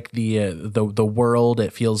like the world.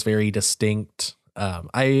 It feels very distinct.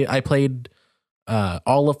 I played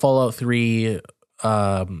all of Fallout 3,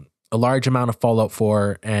 a large amount of Fallout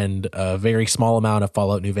 4, and a very small amount of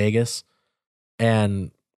Fallout New Vegas.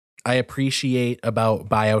 And I appreciate about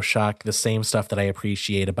BioShock the same stuff that I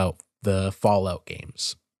appreciate about the Fallout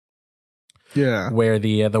games. Yeah. Where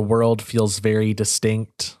the world feels very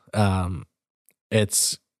distinct.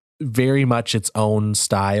 It's very much its own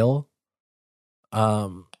style.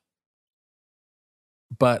 But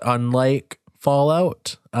unlike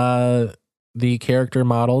Fallout, the character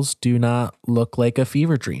models do not look like a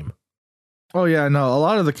fever dream. Oh yeah, no, a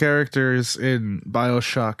lot of the characters in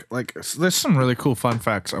BioShock, like, there's some really cool fun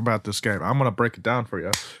facts about this game. I'm gonna break it down for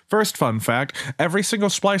you. First fun fact, every single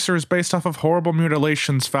splicer is based off of horrible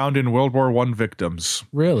mutilations found in World War I victims.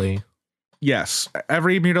 Really? Yes.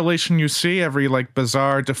 Every mutilation you see, every like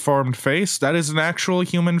bizarre deformed face, that is an actual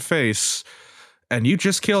human face. And you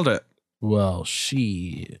just killed it. Well,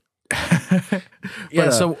 shit. Yeah,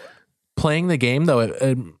 so playing the game though,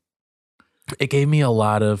 it gave me a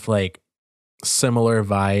lot of like similar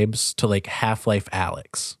vibes to like Half-Life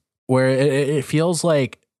Alyx, where it feels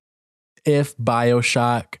like if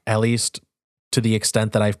BioShock, at least to the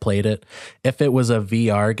extent that I've played it, if it was a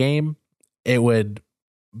VR game, it would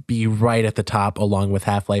be right at the top along with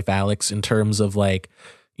Half-Life Alyx in terms of like,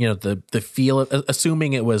 the feel,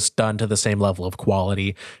 assuming it was done to the same level of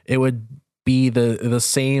quality, it would be the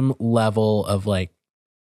same level of like,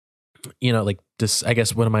 like this, I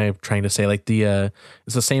guess, what am I trying to say? Like it's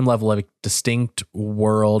the same level of like, distinct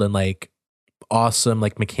world and like awesome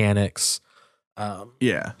like mechanics.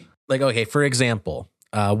 Yeah. Like, okay, for example,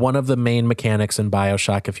 one of the main mechanics in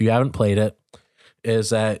BioShock, if you haven't played it, is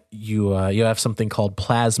that you have something called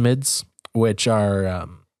plasmids, which are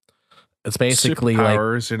it's basically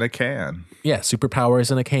superpowers in a can. Yeah,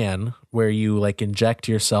 superpowers in a can, where you like inject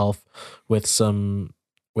yourself with some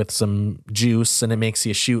juice and it makes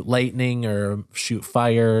you shoot lightning or shoot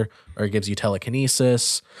fire or it gives you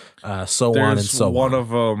telekinesis, so on and so on. One of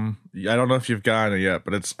them, I don't know if you've gotten it yet,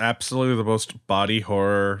 but it's absolutely the most body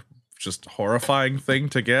horror, just horrifying thing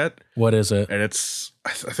to get. What is it? And it's,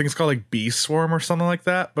 I think it's called like bee swarm or something like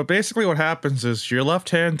that. But basically what happens is your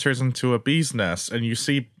left hand turns into a bee's nest and you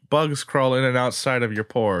see bugs crawl in and outside of your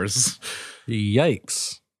pores.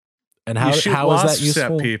 Yikes. And how is that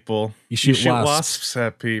useful? At people. You shoot wasps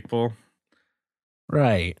at people.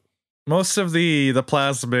 Right. Most of the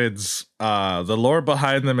plasmids, the lore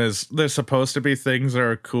behind them is they're supposed to be things that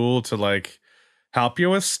are cool to like help you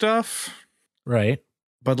with stuff. Right.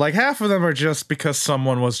 But like half of them are just because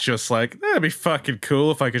someone was just like, that'd be fucking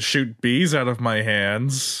cool if I could shoot bees out of my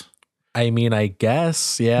hands. I mean, I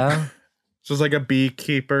guess, yeah. Just like a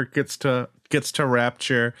beekeeper gets to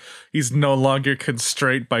rapture. He's no longer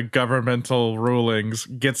constrained by governmental rulings,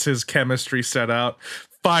 gets his chemistry set out,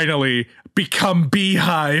 finally become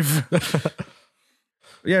beehive.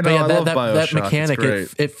 Yeah, no, I love BioShock. That mechanic,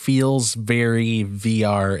 it feels very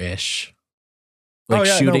VR-ish.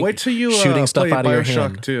 Like wait till you shooting stuff play out of your BioShock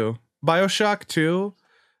hand. 2. BioShock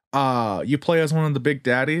 2, you play as one of the big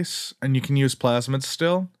daddies, and you can use plasmids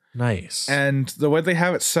still. Nice. And the way they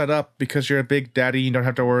have it set up, because you're a big daddy, you don't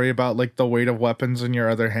have to worry about like the weight of weapons in your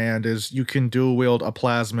other hand, is you can dual wield a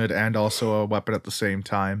plasmid and also a weapon at the same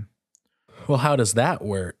time. Well, how does that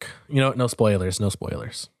work? No spoilers.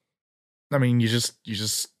 I mean, you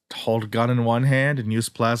just hold a gun in one hand and use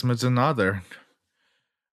plasmids in the other.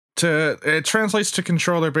 It translates to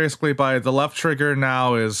controller basically by the left trigger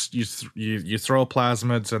now is you throw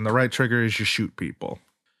plasmids, and the right trigger is you shoot people.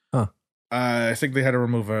 Huh. I think they had to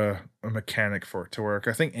remove a mechanic for it to work.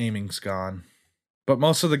 I think aiming's gone. But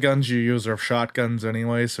most of the guns you use are shotguns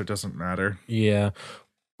anyway, so it doesn't matter. Yeah.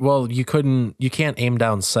 Well, you can't aim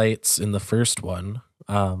down sights in the first one,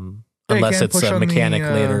 unless it's a mechanic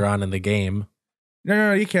later on in the game.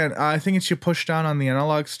 No, you can't. I think it's you push down on the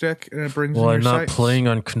analog stick and it brings in your I'm not sights. playing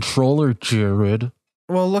on controller, Jared.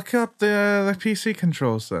 Well, look up the PC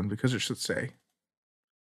controls then, because it should say.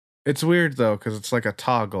 It's weird though, because it's like a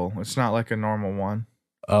toggle. It's not like a normal one.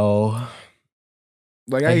 Oh.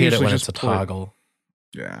 Like I hate usually it when just it's a toggle.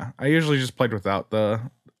 Yeah, I usually just played without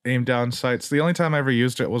the aim down sights. The only time I ever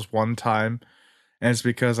used it was one time, and it's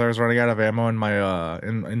because I was running out of ammo in my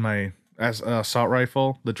in my assault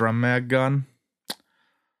rifle, the drum mag gun.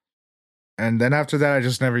 And then after that, I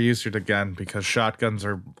just never used it again because shotguns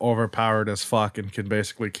are overpowered as fuck and can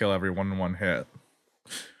basically kill everyone in one hit.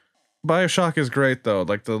 BioShock is great though.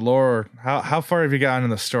 Like the lore, how far have you gotten in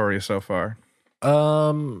the story so far?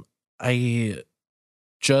 I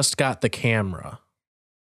just got the camera.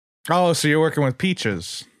 Oh, so you're working with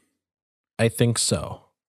Peaches. I think so.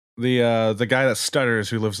 The guy that stutters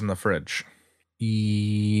who lives in the fridge.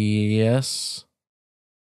 Yes.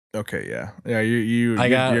 Okay, yeah. I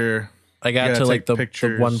got to like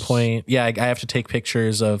the 1 point. Yeah, I have to take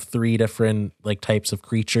pictures of 3 different like types of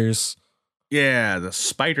creatures. Yeah, the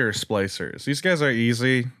spider splicers. These guys are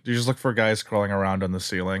easy. You just look for guys crawling around on the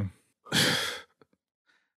ceiling.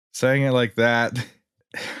 Saying it like that,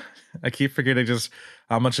 I keep forgetting just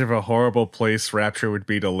how much of a horrible place Rapture would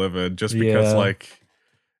be to live in, just because like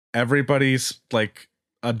everybody's like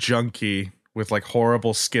a junkie with like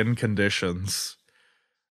horrible skin conditions.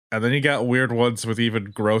 And then you got weird ones with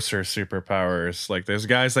even grosser superpowers. Like there's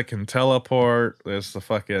guys that can teleport, there's the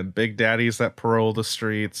fucking big daddies that parole the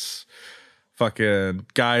streets, fucking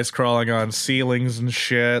guys crawling on ceilings and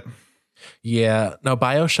shit. Yeah, no,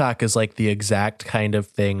 BioShock is like the exact kind of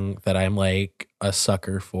thing that I'm like a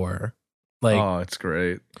sucker for. Like, oh, it's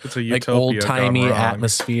great. It's a utopia, like old timey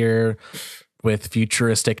atmosphere with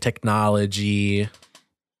futuristic technology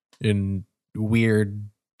and weird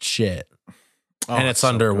shit. Oh, and it's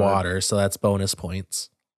underwater, so that's bonus points.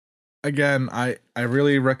 Again, I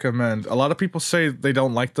really recommend. A lot of people say they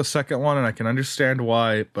don't like the second one, and I can understand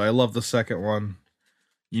why, but I love the second one.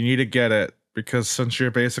 You need to get it, because since you're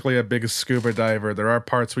basically a big scuba diver, there are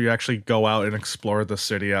parts where you actually go out and explore the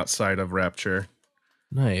city outside of Rapture.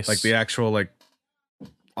 Nice. Like the actual like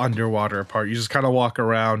underwater part. You just kind of walk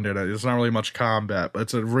around in it. There's not really much combat, but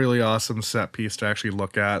it's a really awesome set piece to actually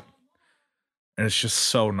look at. And it's just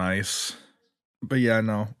so nice. But yeah,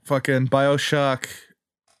 no. Fucking BioShock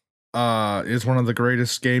is one of the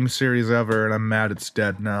greatest game series ever, and I'm mad it's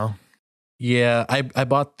dead now. Yeah, I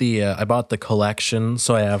bought the collection,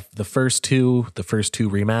 so I have the first two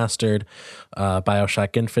remastered,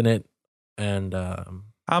 BioShock Infinite, and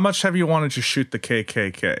how much have you wanted to shoot the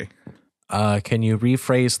KKK? Can you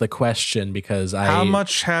rephrase the question, because how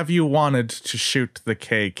much have you wanted to shoot the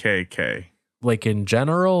KKK? Like in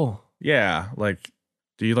general? Yeah, like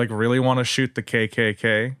do you like really want to shoot the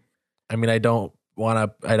KKK? I mean, I don't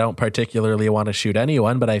particularly want to shoot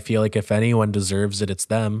anyone, but I feel like if anyone deserves it, it's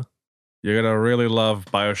them. You're gonna really love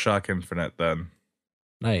BioShock Infinite then.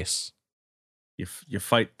 Nice. You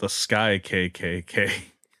fight the Sky KKK.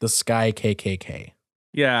 The Sky KKK.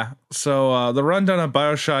 Yeah. So the rundown of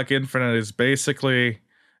BioShock Infinite is basically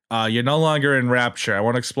you're no longer in Rapture. I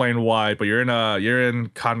won't explain why, but you're in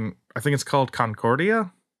I think it's called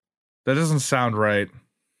Concordia? That doesn't sound right.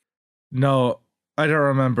 No, I don't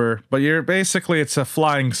remember. But it's a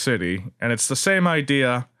flying city, and it's the same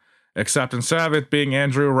idea. Except instead of it being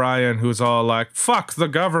Andrew Ryan, who's all like, fuck the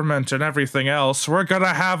government and everything else, we're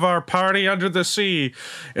gonna have our party under the sea.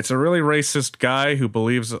 It's a really racist guy who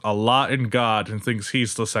believes a lot in God and thinks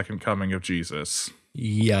he's the second coming of Jesus.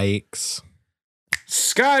 Yikes.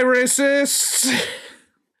 Sky racists!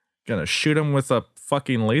 Gonna shoot him with a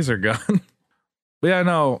fucking laser gun. But yeah,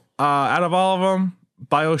 no, out of all of them,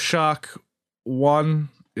 BioShock 1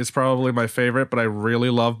 is probably my favorite, but I really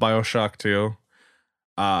love BioShock 2.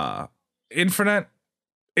 Infinite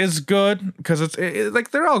is good because it's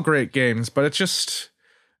like they're all great games, but it's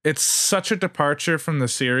such a departure from the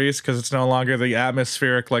series because it's no longer the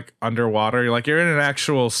atmospheric like underwater. You're in an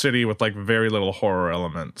actual city with like very little horror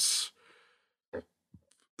elements,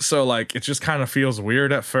 so like it just kind of feels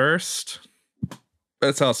weird at first, but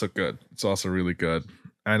it's also good. It's also really good,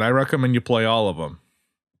 and I recommend you play all of them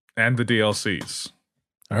and the DLCs.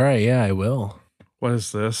 All right, yeah, I will. What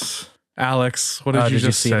is this? Alex, what did you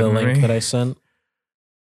just see send the link me? that I sent?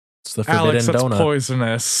 It's the forbidden Alex, that's donut.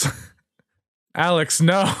 poisonous. Alex,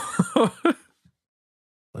 no.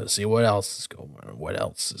 Let's see what else is going on. What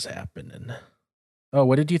else is happening? Oh,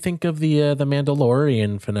 what did you think of the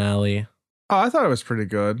Mandalorian finale? Oh, I thought it was pretty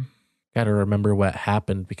good. Got to remember what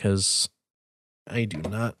happened because I do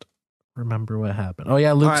not remember what happened. Oh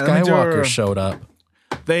yeah, Luke Skywalker showed up.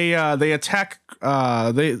 They attack.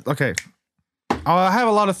 Okay. I have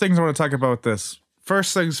a lot of things I want to talk about with this.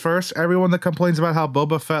 First things first, everyone that complains about how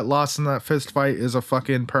Boba Fett lost in that fist fight is a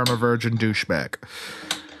fucking perma-virgin douchebag.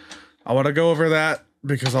 I want to go over that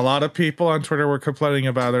because a lot of people on Twitter were complaining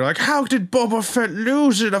about it. They're like, how did Boba Fett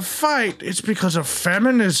lose in a fight? It's because of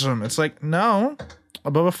feminism. It's like, no.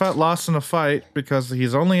 Boba Fett lost in a fight because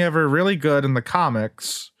he's only ever really good in the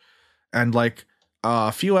comics. And like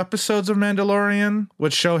a few episodes of Mandalorian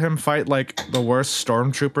would show him fight like the worst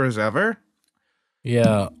stormtroopers ever.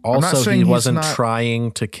 Yeah. Also, he wasn't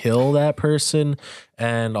trying to kill that person.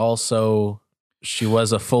 And also, she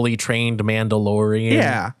was a fully trained Mandalorian.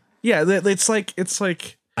 Yeah. Yeah. It's like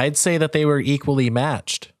I'd say that they were equally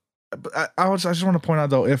matched. I just want to point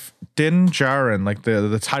out, though, if Din Djarin, like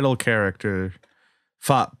the title character,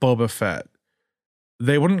 fought Boba Fett,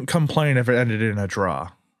 they wouldn't complain if it ended in a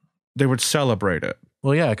draw. They would celebrate it.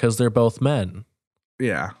 Well, yeah, because they're both men.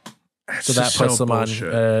 Yeah. So that puts them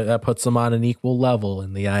bullshit. That puts them on an equal level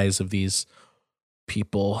in the eyes of these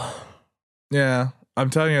people. Yeah, I'm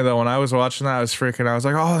telling you though, when I was watching that, I was freaking out. I was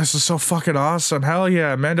like, "Oh, this is so fucking awesome! Hell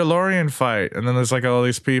yeah, Mandalorian fight!" And then there's like all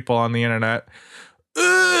these people on the internet.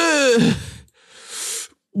 Ugh,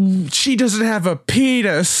 she doesn't have a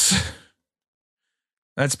penis.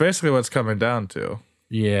 That's basically what's coming down to.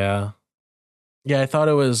 Yeah, yeah. I thought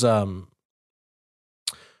it was.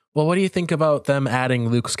 Well, what do you think about them adding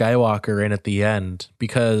Luke Skywalker in at the end?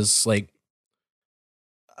 Because like,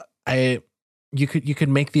 you could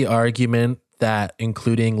make the argument that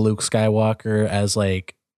including Luke Skywalker as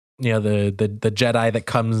like, you know, the Jedi that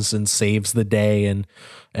comes and saves the day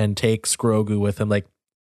and takes Grogu with him, like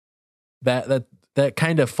that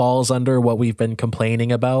kind of falls under what we've been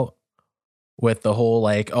complaining about with the whole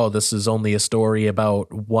like, oh, this is only a story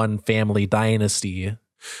about one family dynasty,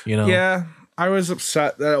 you know? Yeah. I was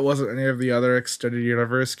upset that it wasn't any of the other extended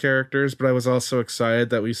universe characters, but I was also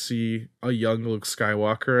excited that we see a young Luke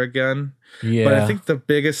Skywalker again. Yeah. But I think the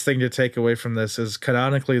biggest thing to take away from this is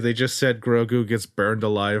canonically they just said Grogu gets burned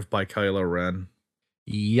alive by Kylo Ren.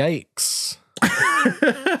 Yikes.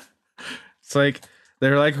 It's like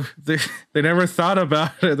they never thought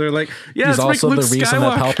about it. They're like, yeah, he's also the reason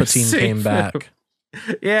that Palpatine came back.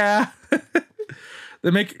 Yeah. They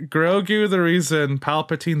make Grogu the reason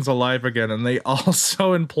Palpatine's alive again, and they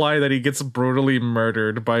also imply that he gets brutally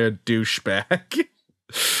murdered by a douchebag.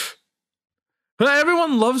 But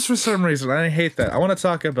everyone loves for some reason. I hate that. I want to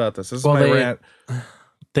talk about this. This is my rant.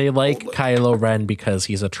 They like Kylo Ren because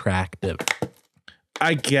he's attractive.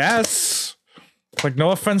 I guess. Like, no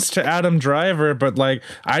offense to Adam Driver, but like,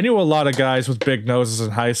 I knew a lot of guys with big noses in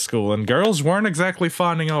high school, and girls weren't exactly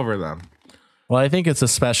fawning over them. Well, I think it's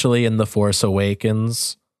especially in The Force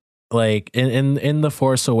Awakens. Like in The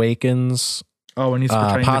Force Awakens. Oh, and he's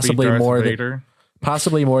pretending possibly to be Darth more Vader.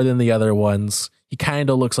 Possibly more than the other ones. He kind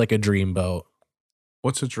of looks like a dreamboat.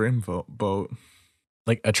 What's a dreamboat?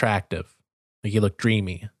 Like attractive. Like he looked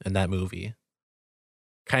dreamy in that movie.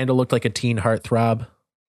 Kind of looked like a teen heartthrob.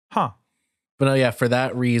 Huh. But no, yeah, for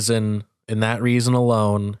that reason, and that reason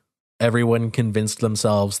alone, everyone convinced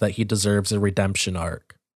themselves that he deserves a redemption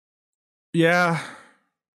arc. Yeah.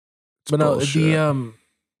 But no, the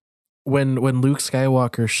when Luke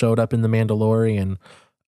Skywalker showed up in The Mandalorian,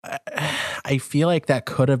 I feel like that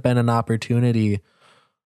could have been an opportunity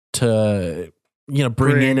to, you know,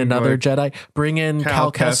 bring in another Jedi, bring in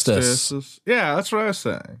Cal Kestis. Yeah, that's what I was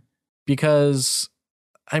saying. Because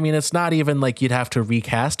I mean, it's not even like you'd have to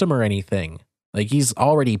recast him or anything. Like he's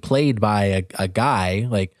already played by a guy.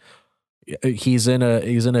 Like he's in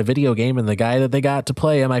a video game, and the guy that they got to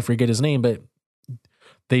play him, I forget his name, but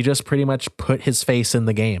they just pretty much put his face in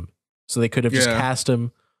the game. So they could have just cast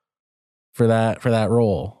him for that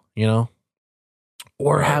role, you know,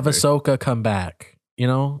 or have Ahsoka come back. You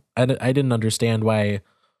know, I didn't understand why.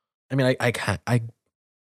 I mean, I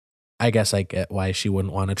guess I get why she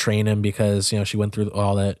wouldn't want to train him because, you know, she went through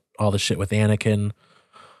all the shit with Anakin,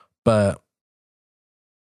 but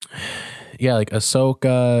yeah, like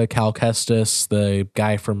Ahsoka, Cal Kestis, the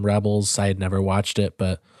guy from Rebels. I had never watched it,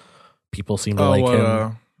 but people seem to like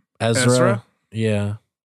him. Ezra? Yeah.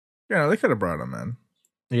 Yeah, they could have brought him in.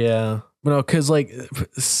 Yeah. But no, because with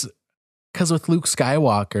Luke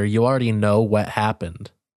Skywalker, you already know what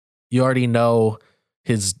happened. You already know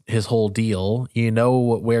his whole deal. You know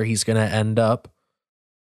where he's going to end up.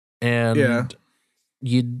 Yeah. and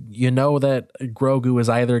you know that Grogu is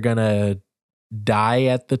either gonna die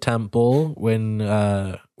at the temple when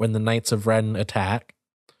the Knights of Ren attack,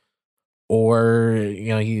 or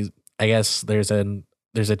I guess there's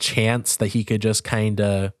a chance that he could just kind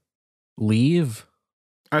of leave.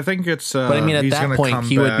 I think it's But I mean, at he's that gonna point, come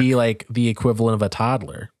he would back. be like the equivalent of a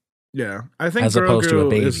toddler. Yeah, I think as opposed to a Grogu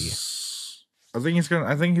baby.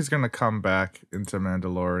 I think he's gonna come back into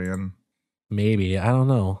Mandalorian. Maybe, I don't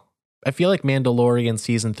know. I feel like Mandalorian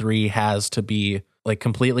season 3 has to be like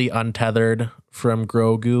completely untethered from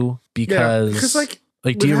Grogu because like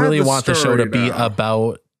do you we've had really the want the show to story be now.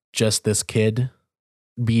 about just this kid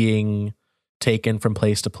being taken from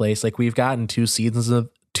place to place? Like, we've gotten two seasons of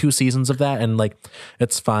that, and like,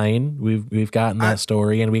 it's fine. We've gotten that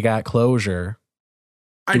story and we got closure.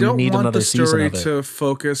 I don't need want another the story season of it? to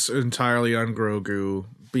focus entirely on Grogu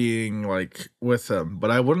being like with him, but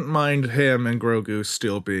I wouldn't mind him and Grogu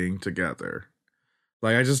still being together.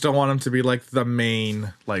 Like, I just don't want him to be like the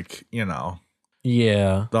main, like,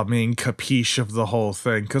 Yeah. the main capiche of the whole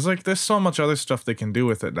thing. Cause like there's so much other stuff they can do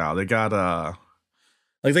with it now. They got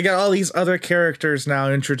they got all these other characters now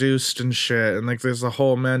introduced and shit, and like there's a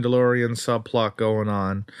whole Mandalorian subplot going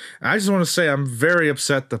on. And I just want to say I'm very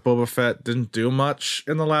upset that Boba Fett didn't do much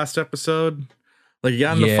in the last episode. Like, he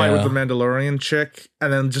got in the fight with the Mandalorian chick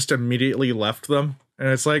and then just immediately left them. And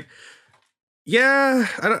it's like, yeah,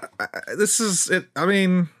 this is it. I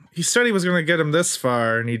mean, he said he was going to get him this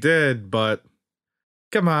far, and he did, but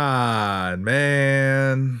come on,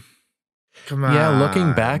 man. Come on. Yeah,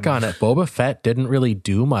 looking back on it, Boba Fett didn't really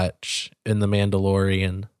do much in The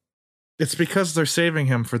Mandalorian. It's because they're saving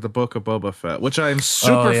him for the Book of Boba Fett, which I'm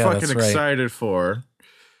super fucking excited for.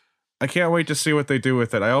 I can't wait to see what they do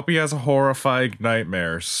with it. I hope he has horrifying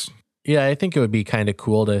nightmares. Yeah, I think it would be kind of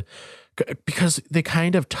cool because they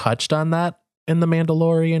kind of touched on that in The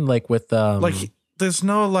Mandalorian, like with there's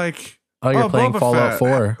no like, you're playing Boba Fallout Fett.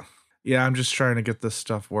 4. Yeah, I'm just trying to get this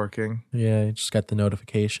stuff working. Yeah, I just got the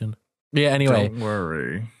notification. Yeah, anyway. Don't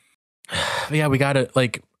worry. Yeah, we got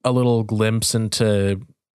a little glimpse into,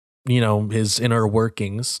 his inner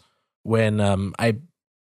workings when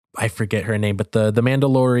I forget her name, but the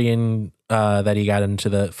Mandalorian that he got into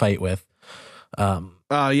the fight with.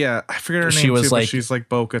 Yeah, I forget her name. She was too, like, but she's like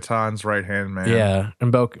Bo-Katan's right hand man. Yeah,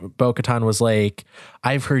 and Bo-Katan was like,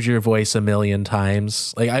 "I've heard your voice a million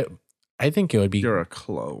times." Like, I think it would be You're a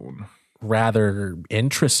clone. Rather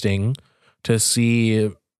interesting to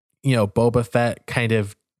see, Boba Fett kind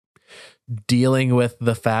of dealing with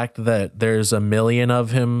the fact that there's a million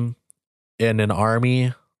of him in an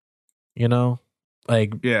army,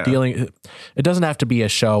 dealing. It doesn't have to be a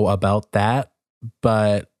show about that,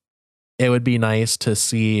 but it would be nice to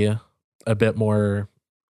see a bit more.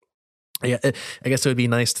 Yeah, I guess it would be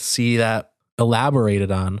nice to see that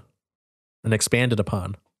elaborated on and expanded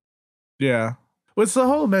upon. Yeah. With the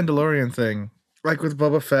whole Mandalorian thing, like with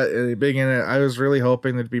Boba Fett being in it, I was really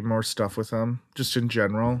hoping there'd be more stuff with him, just in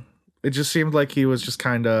general. It just seemed like he was just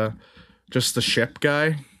kind of just the ship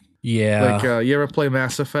guy. Yeah. Like, you ever play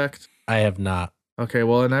Mass Effect? I have not. Okay,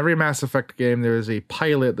 well, in every Mass Effect game, there is a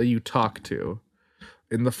pilot that you talk to.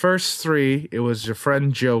 In the first 3, it was your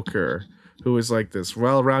friend Joker, who was like this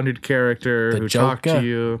well-rounded character who talked to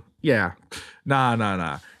you. Yeah.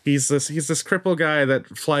 Nah. He's this cripple guy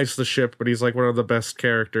that flies the ship, but he's like one of the best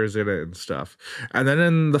characters in it and stuff. And then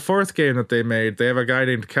in the 4th game that they made, they have a guy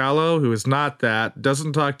named Callow who is not that,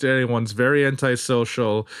 doesn't talk to anyone's very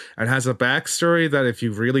antisocial, and has a backstory that if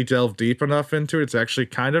you really delve deep enough into it, it's actually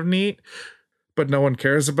kind of neat, but no one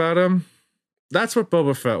cares about him. That's what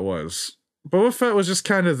Boba Fett was. Boba Fett was just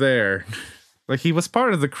kind of there. Like, he was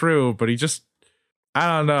part of the crew, but he just, I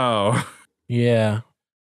don't know. Yeah.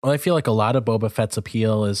 Well, I feel like a lot of Boba Fett's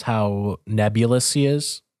appeal is how nebulous he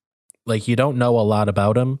is. Like, you don't know a lot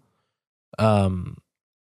about him.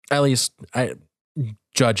 At least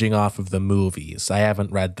judging off of the movies. I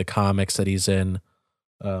haven't read the comics that he's in.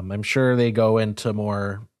 I'm sure they go into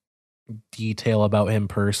more detail about him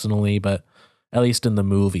personally, but at least in the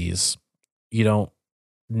movies, you don't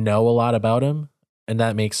know a lot about him, and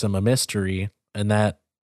that makes him a mystery. And that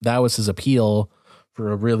was his appeal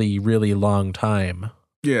for a really, really long time.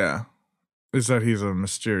 Yeah. Is that he's a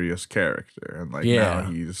mysterious character. And like, now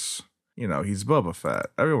he's, he's Boba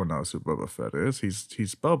Fett. Everyone knows who Boba Fett is.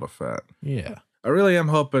 He's Boba Fett. Yeah. I really am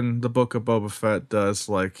hoping the Book of Boba Fett does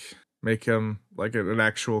like make him like an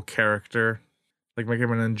actual character. Like, make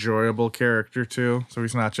him an enjoyable character too. So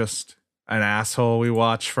he's not just an asshole we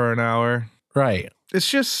watch for an hour. Right. It's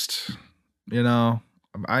just, I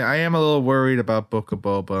am a little worried about Book of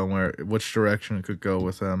Boba and which direction it could go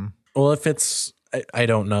with him. Well, if it's, I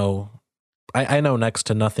don't know I know next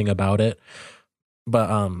to nothing about it,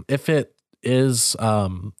 but if it is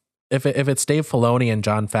if it's Dave Filoni and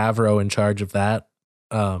Jon Favreau in charge of that,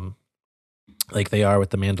 like they are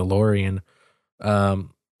with The Mandalorian, I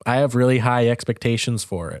have really high expectations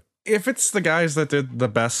for it. If it's the guys that did the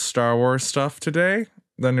best Star Wars stuff today,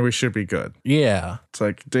 then we should be good. Yeah. It's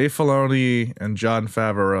like Dave Filoni and Jon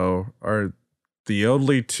Favreau are the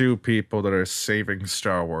only two people that are saving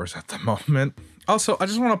Star Wars at the moment. Also, I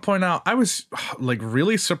just want to point out, I was like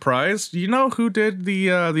really surprised. You know who did the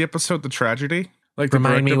episode The Tragedy? Like,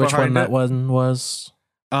 remind me which one that one was.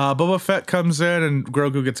 Boba Fett comes in and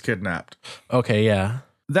Grogu gets kidnapped. Okay, yeah.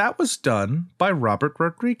 That was done by Robert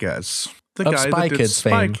Rodriguez, the Of guy Spy that did Kids Spy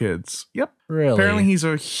fame. Kids. Yep. Really? Apparently he's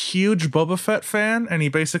a huge Boba Fett fan, and he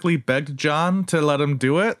basically begged John to let him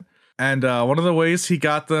do it. And one of the ways he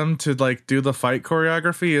got them to like do the fight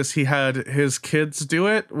choreography is he had his kids do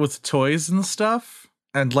it with toys and stuff.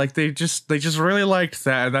 And like they just really liked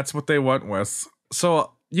that, and that's what they went with.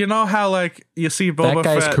 So you know how like you see Boba that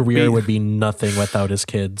guy's Fett career would be nothing without his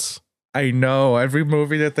kids. I know. Every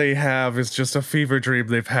movie that they have is just a fever dream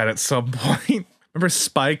they've had at some point. Remember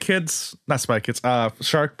Spy Kids? Not Spy Kids.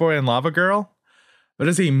 Shark Boy and Lava Girl? That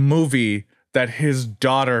is a movie that his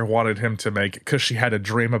daughter wanted him to make because she had a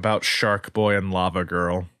dream about Shark Boy and Lava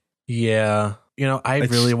Girl. Yeah. You know, I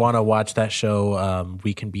really want to watch that show,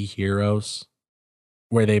 We Can Be Heroes,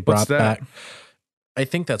 where they brought back... I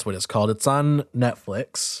think that's what it's called. It's on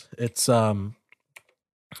Netflix. It's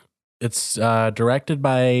directed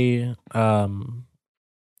by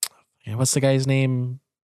what's the guy's name?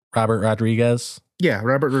 Robert Rodriguez. Yeah,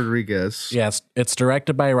 Robert Rodriguez. Yes, it's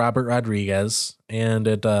directed by Robert Rodriguez, and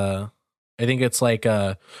it I think it's like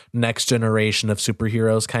a next generation of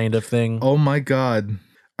superheroes kind of thing. Oh my god.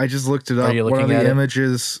 I just looked it up. One of the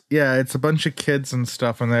images, yeah, it's a bunch of kids and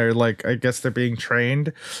stuff, and they're like, I guess they're being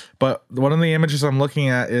trained. But one of the images I'm looking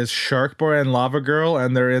at is Shark Boy and Lava Girl,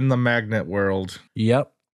 and they're in the magnet world.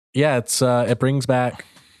 Yep. Yeah, it's it brings back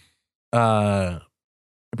Shark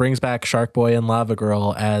Boy and Lava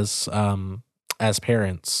Girl as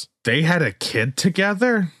parents. They had a kid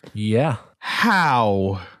together? Yeah.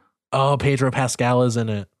 How? Oh, Pedro Pascal is in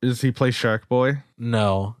it. Does he play Shark Boy?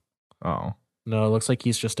 No. Oh. No, it looks like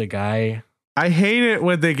he's just a guy. I hate it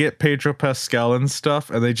when they get Pedro Pascal and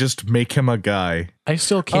stuff and they just make him a guy. I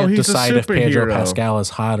still can't decide if Pedro Pascal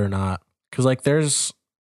is hot or not. Because like there's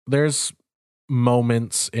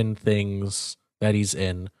moments in things that he's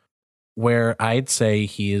in where I'd say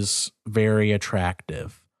he's very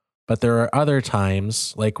attractive. But there are other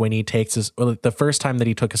times, like when he takes the first time that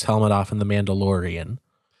he took his helmet off in The Mandalorian.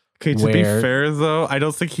 Okay, to be fair, though, I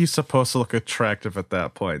don't think he's supposed to look attractive at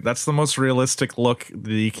that point. That's the most realistic look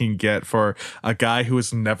that you can get for a guy who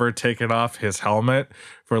has never taken off his helmet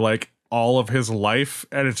for like all of his life,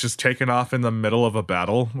 and it's just taken off in the middle of a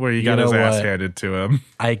battle where he got his ass handed to him.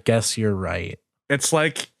 I guess you're right. It's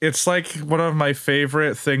like one of my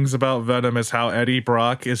favorite things about Venom is how Eddie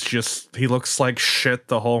Brock is just, he looks like shit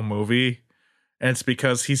the whole movie. And it's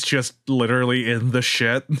because he's just literally in the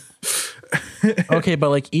shit. Okay, but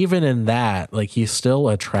like even in that, like he's still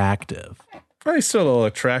attractive. He's still a little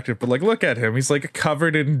attractive, but like look at him. He's like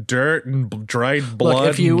covered in dirt and dried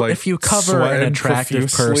blood. Look, if you cover an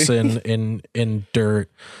attractive person in dirt,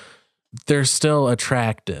 they're still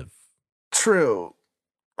attractive. True.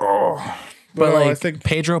 Oh, but like I think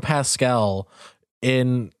Pedro Pascal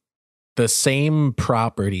in the same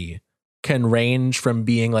property can range from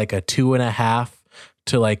being like a 2.5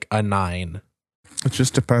 to like a 9. It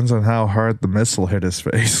just depends on how hard the missile hit his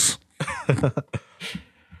face.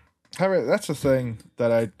 That's the thing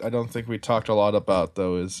that I don't think we talked a lot about,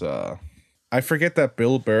 though, is I forget that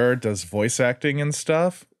Bill Burr does voice acting and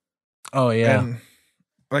stuff. Oh, yeah. And,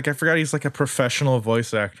 like, I forgot he's like a professional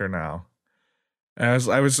voice actor now. And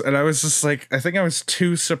I was just like, I think I was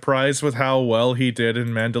too surprised with how well he did in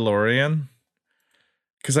Mandalorian.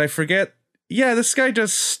 Because I forget, yeah, this guy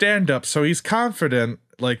does stand-up, so he's confident,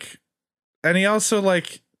 like, and he also,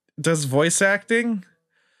 like, does voice acting.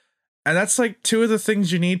 And that's, like, two of the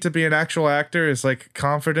things you need to be an actual actor is, like,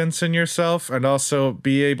 confidence in yourself and also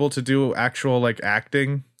be able to do actual, like,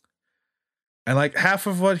 acting. And, like, half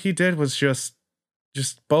of what he did was just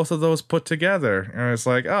both of those put together. And it's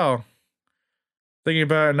like, oh, thinking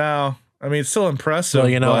about it now, I mean, it's still impressive.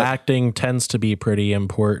 Well, you know, acting tends to be pretty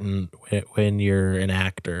important when you're an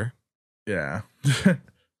actor. Yeah.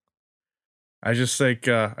 I just think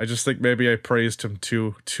maybe I praised him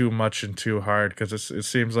too much and too hard because it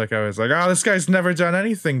seems like I was like, oh, this guy's never done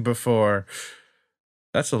anything before.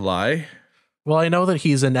 That's a lie. Well, I know that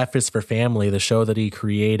he's in F is for Family, the show that he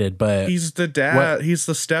created, but he's the dad. He's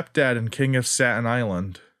the stepdad in King of Staten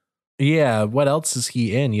Island. Yeah, what else is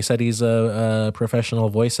he in? You said he's a professional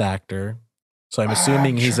voice actor, so I'm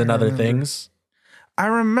assuming he's in other things. I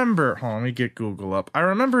remember, hold on, let me get Google up. I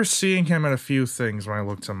remember seeing him in a few things when I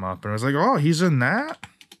looked him up, and I was like, oh, he's in that?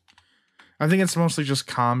 I think it's mostly just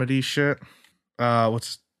comedy shit. I'll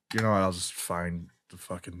just find the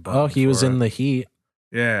fucking button. Oh, he was in The Heat.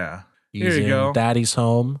 Yeah. Here you go. Daddy's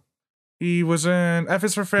Home. He was in F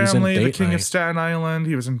is for Family, The King of Staten Island.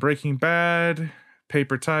 He was in Breaking Bad,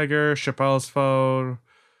 Paper Tiger, Chappelle's Fault.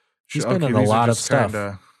 He's been in a lot of stuff.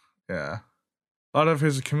 Yeah. A lot of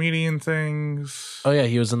his comedian things. Oh, yeah,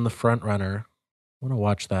 he was in The Front Runner. I want to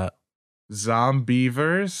watch that.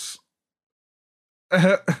 Zombievers.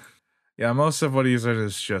 Yeah, most of what he's in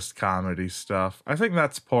is just comedy stuff. I think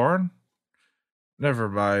that's porn. Never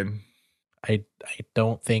mind. I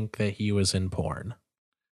don't think that he was in porn.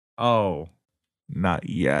 Oh, not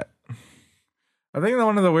yet. I think that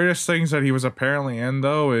one of the weirdest things that he was apparently in,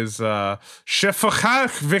 though, is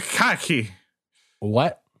Shefakaki.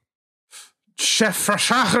 What?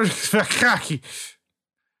 Shefakaki.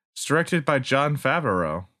 It's directed by Jon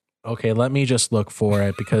Favreau. Okay, let me just look for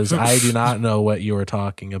it because I do not know what you were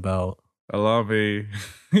talking about. Allow me.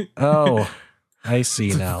 Oh, I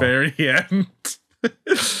see now. Very end.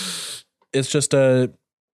 It's just it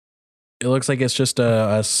looks like it's just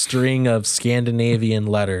a string of Scandinavian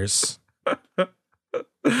letters.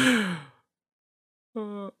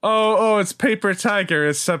 It's Paper Tiger,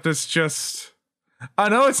 except it's just... Oh,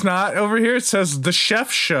 no, it's not. Over here it says The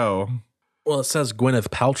Chef Show. Well, it says Gwyneth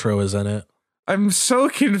Paltrow is in it. I'm so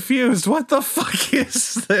confused. What the fuck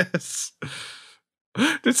is this?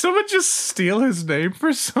 Did someone just steal his name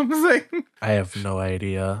for something? I have no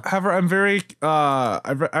idea. However, I'm very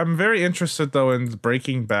interested though in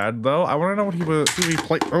Breaking Bad though. I want to know who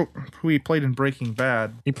he played in Breaking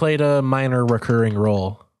Bad. He played a minor recurring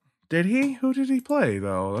role. Did he? Who did he play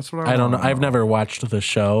though? That's what I don't know. I've never watched the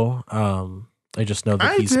show. I just know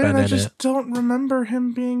that he's been in it. I just don't remember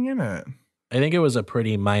him being in it. I think it was a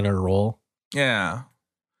pretty minor role. Yeah.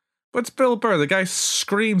 But it's Bill Burr. The guy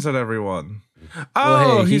screams at everyone.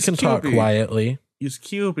 Well, hey, he can talk quietly. He's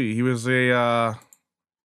QB. He was a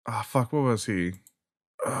what was he?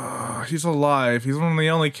 He's alive. He's one of the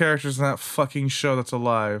only characters in that fucking show that's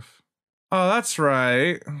alive. Oh, that's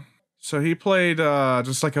right. So he played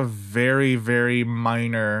just like a very, very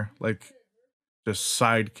minor, like just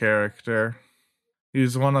side character. He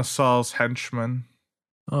was one of Saul's henchmen.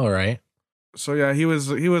 All right. So yeah, he was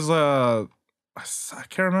I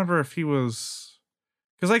can't remember if he was,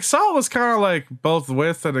 because like Saul was kind of like both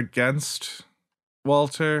with and against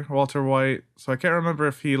Walter White. So I can't remember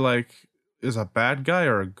if he like is a bad guy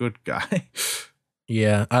or a good guy.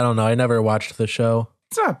 Yeah, I don't know. I never watched the show.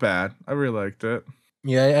 It's not bad. I really liked it.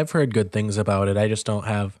 Yeah, I've heard good things about it. I just don't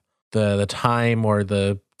have the time or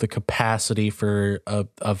the capacity for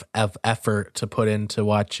of effort to put into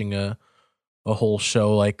watching a whole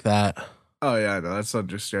show like that. Oh yeah, no, that's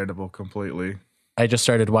understandable completely. I just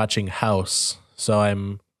started watching House, so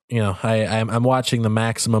I'm watching the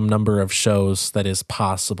maximum number of shows that is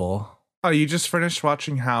possible. Oh, you just finished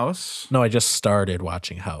watching House? No, I just started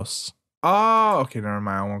watching House. Oh, okay, never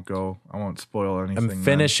mind. I won't spoil anything. I'm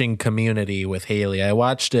finishing Community with Haley. I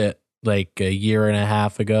watched it like a year and a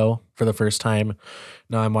half ago for the first time.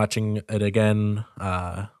 Now I'm watching it again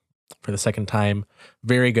for the second time.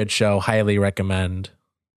 Very good show. Highly recommend.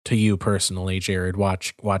 To you personally, Jared,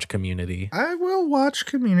 watch Community. I will watch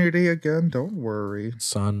Community again. Don't worry.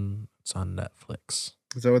 It's on Netflix.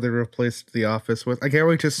 Is that what they replaced The Office with? I can't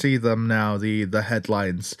wait to see them now. The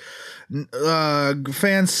headlines.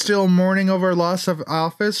 Fans still mourning over loss of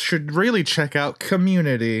Office should really check out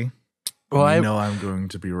Community. Well, I know I'm going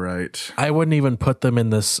to be right. I wouldn't even put them in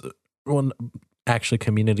this one. Actually,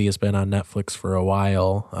 Community has been on Netflix for a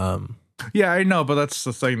while. Yeah, I know, but that's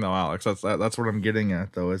the thing, though, Alex. That's what I'm getting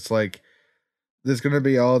at, though. It's like there's gonna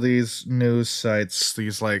be all these news sites,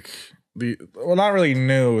 these like not really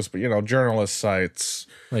news, but journalist sites,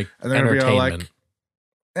 like and entertainment.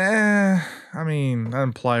 I mean, that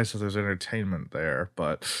implies that there's entertainment there,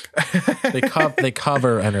 but they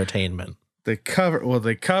cover entertainment. They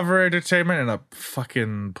cover entertainment in a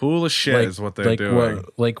fucking pool of shit is what they're doing.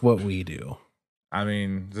 Like what we do. I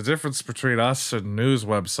mean, the difference between us and news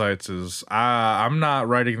websites is I'm not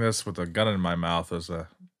writing this with a gun in my mouth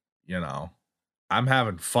I'm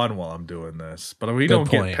having fun while I'm doing this, but we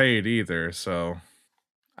don't get paid either. So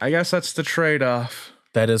I guess that's the trade-off.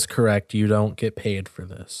 That is correct. You don't get paid for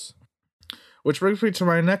this. Which brings me to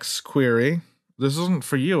my next query. This isn't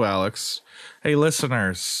for you, Alex. Hey,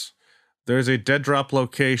 listeners. There's a dead drop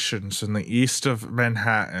locations in the east of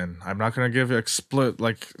Manhattan. I'm not going to give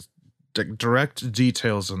direct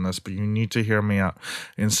details in this, but you need to hear me out.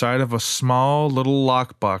 Inside of a small little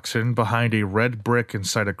lockbox hidden behind a red brick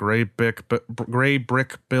inside a gray brick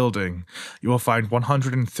building, you will find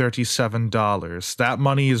 $137. That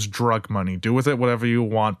money is drug money. Do with it whatever you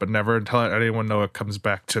want, but never let anyone know it comes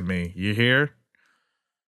back to me. You hear?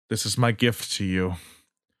 This is my gift to you.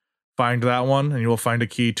 Find that one, and you will find a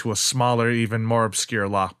key to a smaller, even more obscure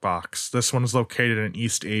lockbox. This one is located in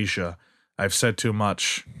East Asia. I've said too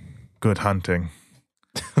much. Good hunting.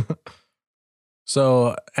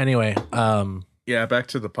 So anyway, yeah, back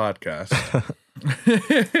to the podcast.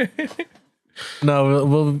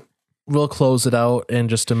 No, we'll close it out in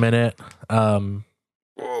just a minute.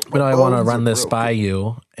 But I want to run this by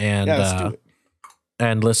you and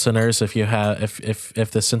and listeners, if you have if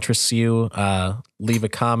this interests you, leave a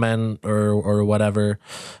comment or whatever.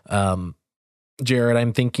 Jared,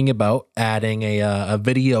 I'm thinking about adding a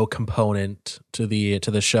video component to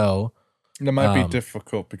the show. It might be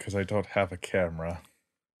difficult because I don't have a camera.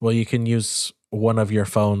 Well, you can use one of your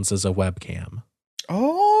phones as a webcam.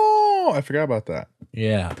 Oh, I forgot about that.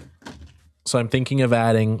 Yeah. So I'm thinking of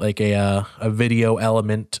adding like a video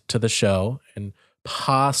element to the show and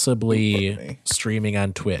possibly streaming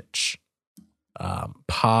on Twitch.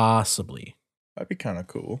 Possibly. That'd be kind of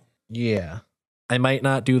cool. Yeah. I might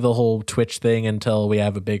not do the whole Twitch thing until we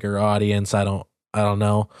have a bigger audience. I don't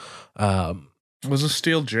know. Was a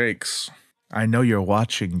Steel Jakes. I know you're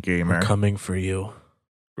watching, gamer. I'm coming for you.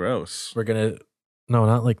 Gross. No,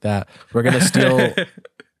 not like that. We're gonna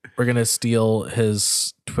steal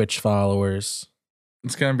his Twitch followers.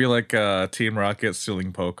 It's gonna be like Team Rocket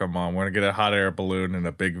stealing Pokemon. We're gonna get a hot air balloon and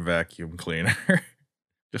a big vacuum cleaner.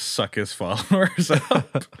 Just suck his followers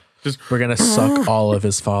up. We're gonna suck all of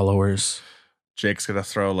his followers. Jake's gonna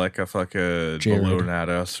throw like a fucking balloon at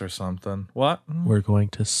us or something. What? We're going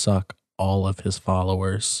to suck all of his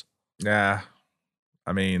followers. Yeah.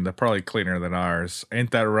 I mean, they're probably cleaner than ours. Ain't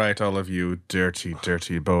that right, all of you dirty,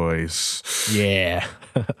 dirty boys? Yeah.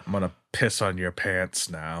 I'm gonna piss on your pants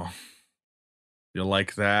now. You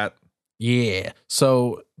like that? Yeah.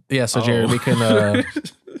 So Jared, we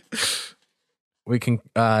can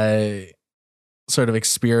sort of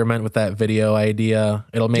experiment with that video idea.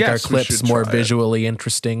 It'll make our clips more visually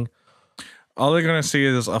interesting. All they're gonna see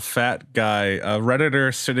is a fat guy, a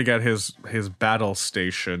Redditor sitting at his battle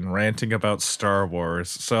station ranting about Star Wars.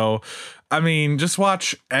 So, I mean, just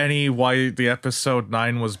watch any why the episode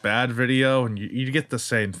 9 was bad video and you get the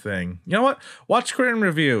same thing. You know what? Watch Quentin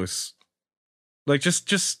reviews. Like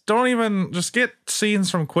just don't even just get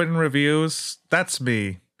scenes from Quentin reviews. That's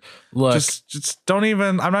me. Look, just don't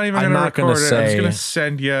even. I'm not even going to record it. I'm just going to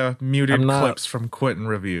send you muted clips from Quentin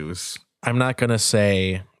reviews. I'm not going to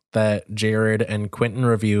say that Jared and Quentin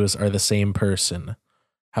reviews are the same person.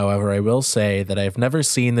 However, I will say that I've never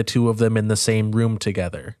seen the two of them in the same room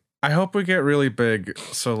together. I hope we get really big,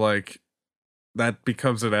 so like that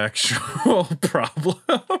becomes an actual problem.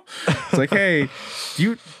 It's like, hey,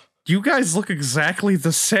 you guys look exactly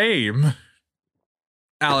the same.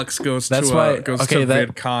 Alex goes to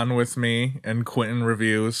VidCon with me, and Quentin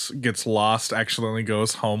reviews, gets lost, accidentally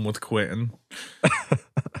goes home with Quentin.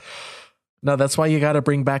 No, that's why you got to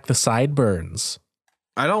bring back the sideburns.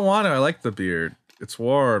 I don't want to. I like the beard. It's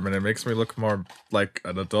warm, and it makes me look more like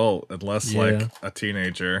an adult and less like a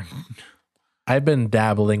teenager. I've been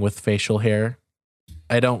dabbling with facial hair.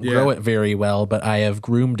 I don't grow it very well, but I have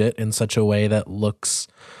groomed it in such a way that looks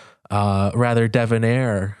rather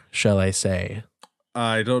debonair, shall I say.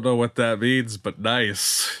 I don't know what that means, but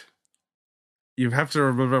nice. You have to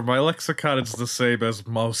remember, my lexicon is the same as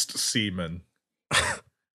most seamen.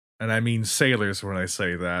 And I mean sailors when I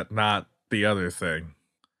say that, not the other thing.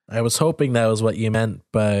 I was hoping that was what you meant,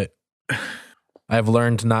 but I've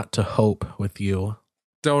learned not to hope with you.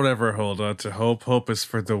 Don't ever hold on to hope. Hope is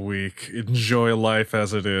for the weak. Enjoy life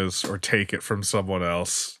as it is, or take it from someone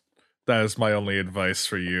else. That is my only advice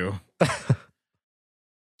for you.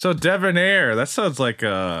 So Debonair, that sounds like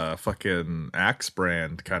a fucking Axe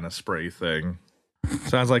brand kind of spray thing.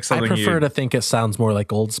 Sounds like something I prefer to think it sounds more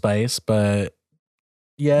like Old Spice, but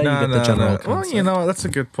yeah, you get the general concept. Well, you know, that's a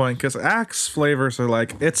good point, because Axe flavors are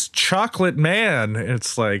like, it's Chocolate Man.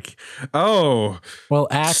 It's like, oh. Well,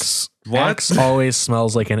 Axe always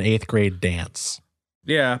smells like an 8th grade dance.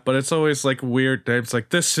 Yeah, but it's always like weird names, like,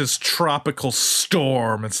 this is Tropical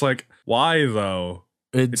Storm. It's like, why though?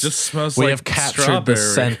 It just smells like we have captured the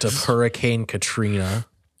scent of Hurricane Katrina.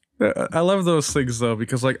 I love those things though,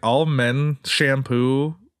 because like all men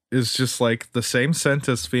shampoo is just like the same scent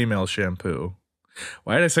as female shampoo.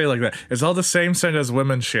 Why did I say it like that? It's all the same scent as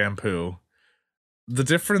women's shampoo. The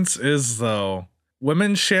difference is though,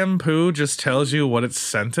 women's shampoo just tells you what it's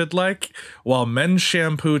scented like, while men's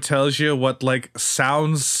shampoo tells you what like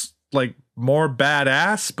sounds like more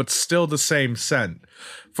badass, but still the same scent.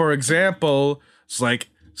 For example, it's like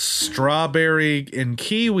strawberry and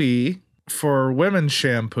kiwi for women's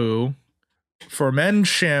shampoo. For men's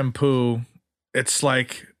shampoo, it's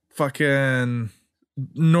like fucking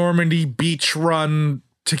Normandy Beach Run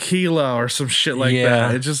tequila or some shit like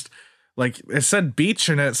that. It just like it said beach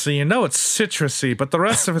in it, so you know it's citrusy, but the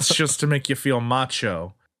rest of it's just to make you feel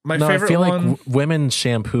macho. My favorite I feel one, like women's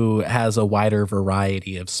shampoo has a wider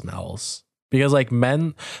variety of smells because like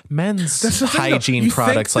men's hygiene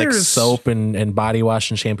products like soap and body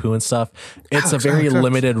wash and shampoo and stuff, it's a very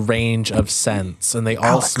limited range of scents and they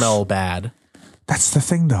all smell bad. That's the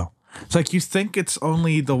thing though. It's like you think it's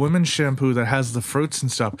only the women's shampoo that has the fruits and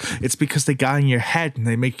stuff. It's because they got in your head and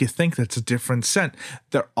they make you think that's a different scent.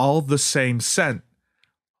 They're all the same scent.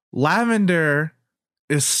 Lavender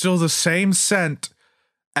is still the same scent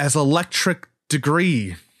as Electric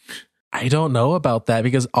Degree. I don't know about that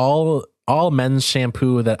because all men's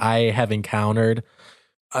shampoo that I have encountered,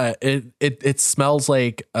 it smells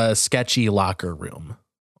like a sketchy locker room,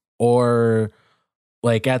 or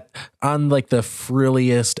like on like the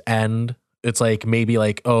frilliest end, it's like maybe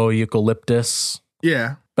like eucalyptus.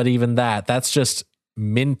 Yeah, but even that's just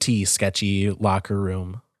minty sketchy locker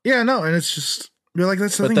room. Yeah, no, and it's just you're like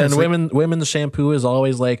that's the thing. But then women's shampoo is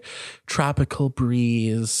always like tropical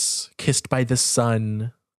breeze, kissed by the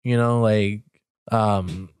sun. You know, like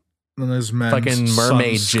and there's men's fucking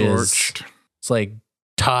mermaid jizz. It's like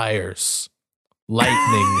tires,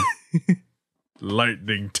 lightning.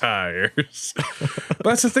 Lightning tires. But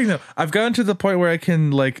that's the thing though. I've gotten to the point where I can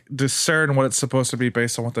like discern what it's supposed to be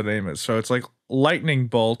based on what the name is. So it's like lightning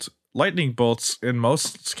bolt. Lightning bolts in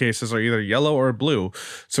most cases are either yellow or blue.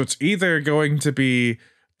 So it's either going to be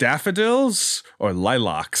daffodils or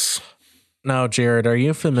lilacs. Now, Jared, are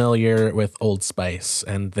you familiar with Old Spice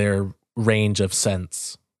and their range of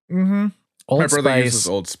scents? Mm-hmm. My brother uses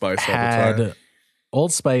Old Spice all the time.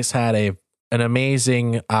 Old Spice had an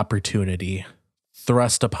amazing opportunity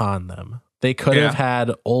thrust upon them. They could have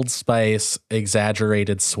had Old Spice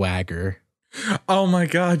exaggerated swagger. Oh my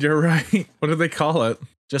God, you're right. What do they call it?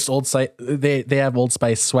 Just Old Spice. They have Old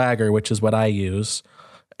Spice swagger, which is what I use,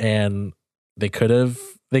 and they could have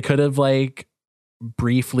like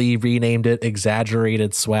briefly renamed it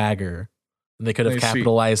exaggerated swagger. And they could have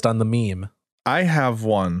capitalized on the meme. I have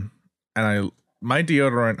one, and my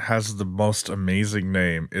deodorant has the most amazing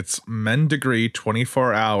name. It's Men Degree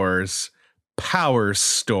 24 Hours Power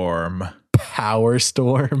Storm. Power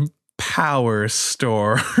Storm. Power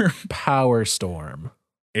Storm. Power Storm.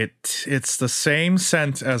 It's the same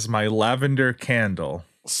scent as my lavender candle.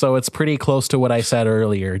 So it's pretty close to what I said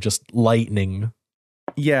earlier, just lightning.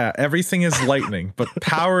 Yeah, everything is lightning, but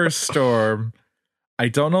Power Storm, I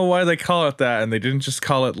don't know why they call it that, and they didn't just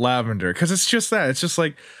call it lavender, because it's just that. It's just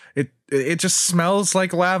like it just smells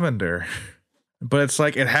like lavender. But it's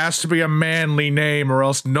like, it has to be a manly name or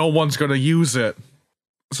else no one's going to use it.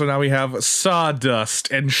 So now we have Sawdust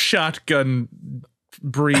and Shotgun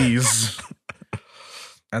Breeze.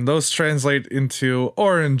 And those translate into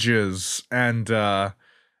oranges and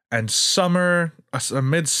summer, a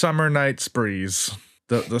midsummer night's breeze.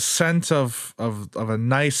 The scent of a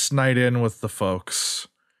nice night in with the folks.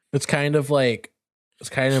 It's kind of like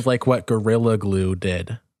what Gorilla Glue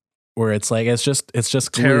did. Where it's like it's just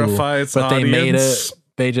glue, terrify its but audience.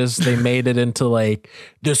 They made it into like,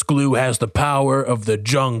 this glue has the power of the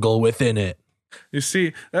jungle within it. You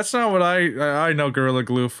see, that's not what I know Gorilla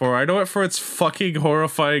Glue for. I know it for its fucking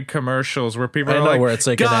horrifying commercials where people are like, where it's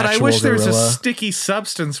like, God, I wish there was a sticky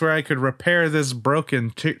substance where I could repair this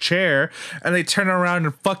broken chair, and they turn around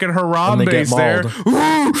and fucking Harambe's there,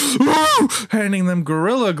 handing them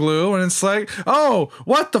Gorilla Glue, and it's like, oh,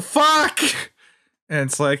 what the fuck? And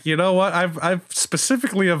it's like, you know what? I've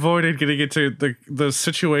specifically avoided getting into the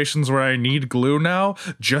situations where I need glue now,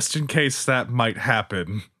 just in case that might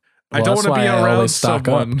happen. Well, I don't want to be around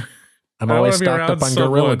someone. I'm always stocked up on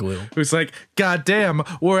Gorilla Glue. Who's like, God damn,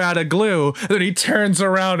 we're out of glue. And then he turns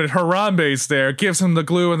around and Harambe's there, gives him the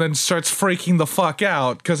glue, and then starts freaking the fuck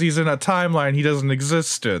out because he's in a timeline he doesn't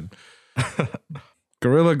exist in.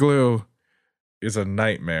 Gorilla Glue is a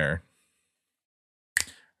nightmare.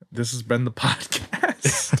 This has been the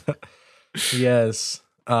podcast. Yes.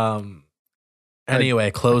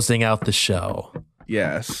 Anyway, closing out the show.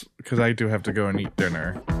 Yes, because I do have to go and eat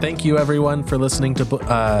dinner. Thank you, everyone, for listening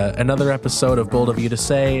to another episode of Bold of You to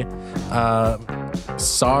Say.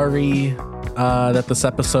 Sorry that this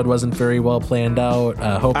episode wasn't very well planned out.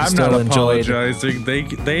 Hope you I'm still not enjoyed. apologizing.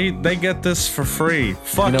 They get this for free.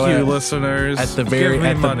 Fuck know you, what? listeners. At the very- Give me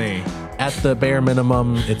at the- money. At the bare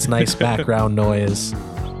minimum, it's nice background noise.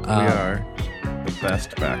 We are the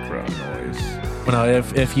best background noise. Well,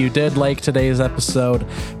 if you did like today's episode,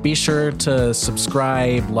 be sure to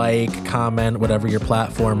subscribe, like, comment, whatever your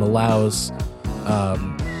platform allows.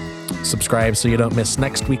 Subscribe so you don't miss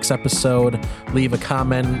next week's episode. Leave a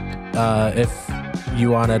comment if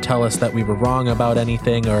you want to tell us that we were wrong about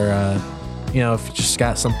anything, or if you just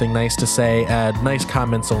got something nice to say. Add nice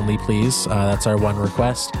comments only, please. That's our one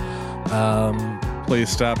request. Please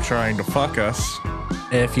stop trying to fuck us.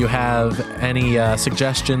 If you have any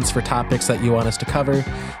suggestions for topics that you want us to cover,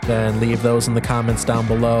 then leave those in the comments down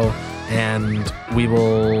below, and we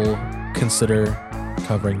will consider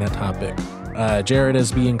covering that topic. Jared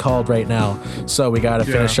is being called right now, so we got to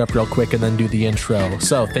finish up real quick and then do the intro.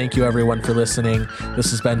 So thank you everyone for listening.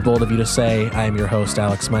 This has been Bold of You to Say. I am your host,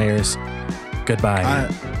 Alex Myers. Goodbye.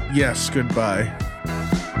 Yes, goodbye.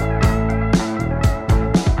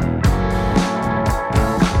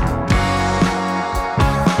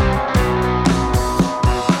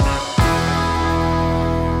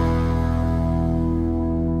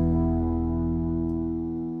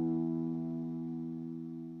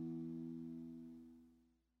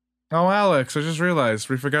 Oh, Alex, I just realized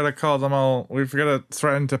we forgot to call them all. We forgot to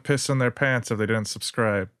threaten to piss in their pants if they didn't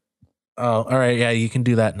subscribe. Oh, all right. Yeah, you can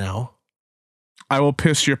do that now. I will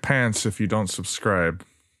piss your pants if you don't subscribe.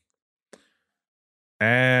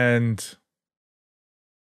 And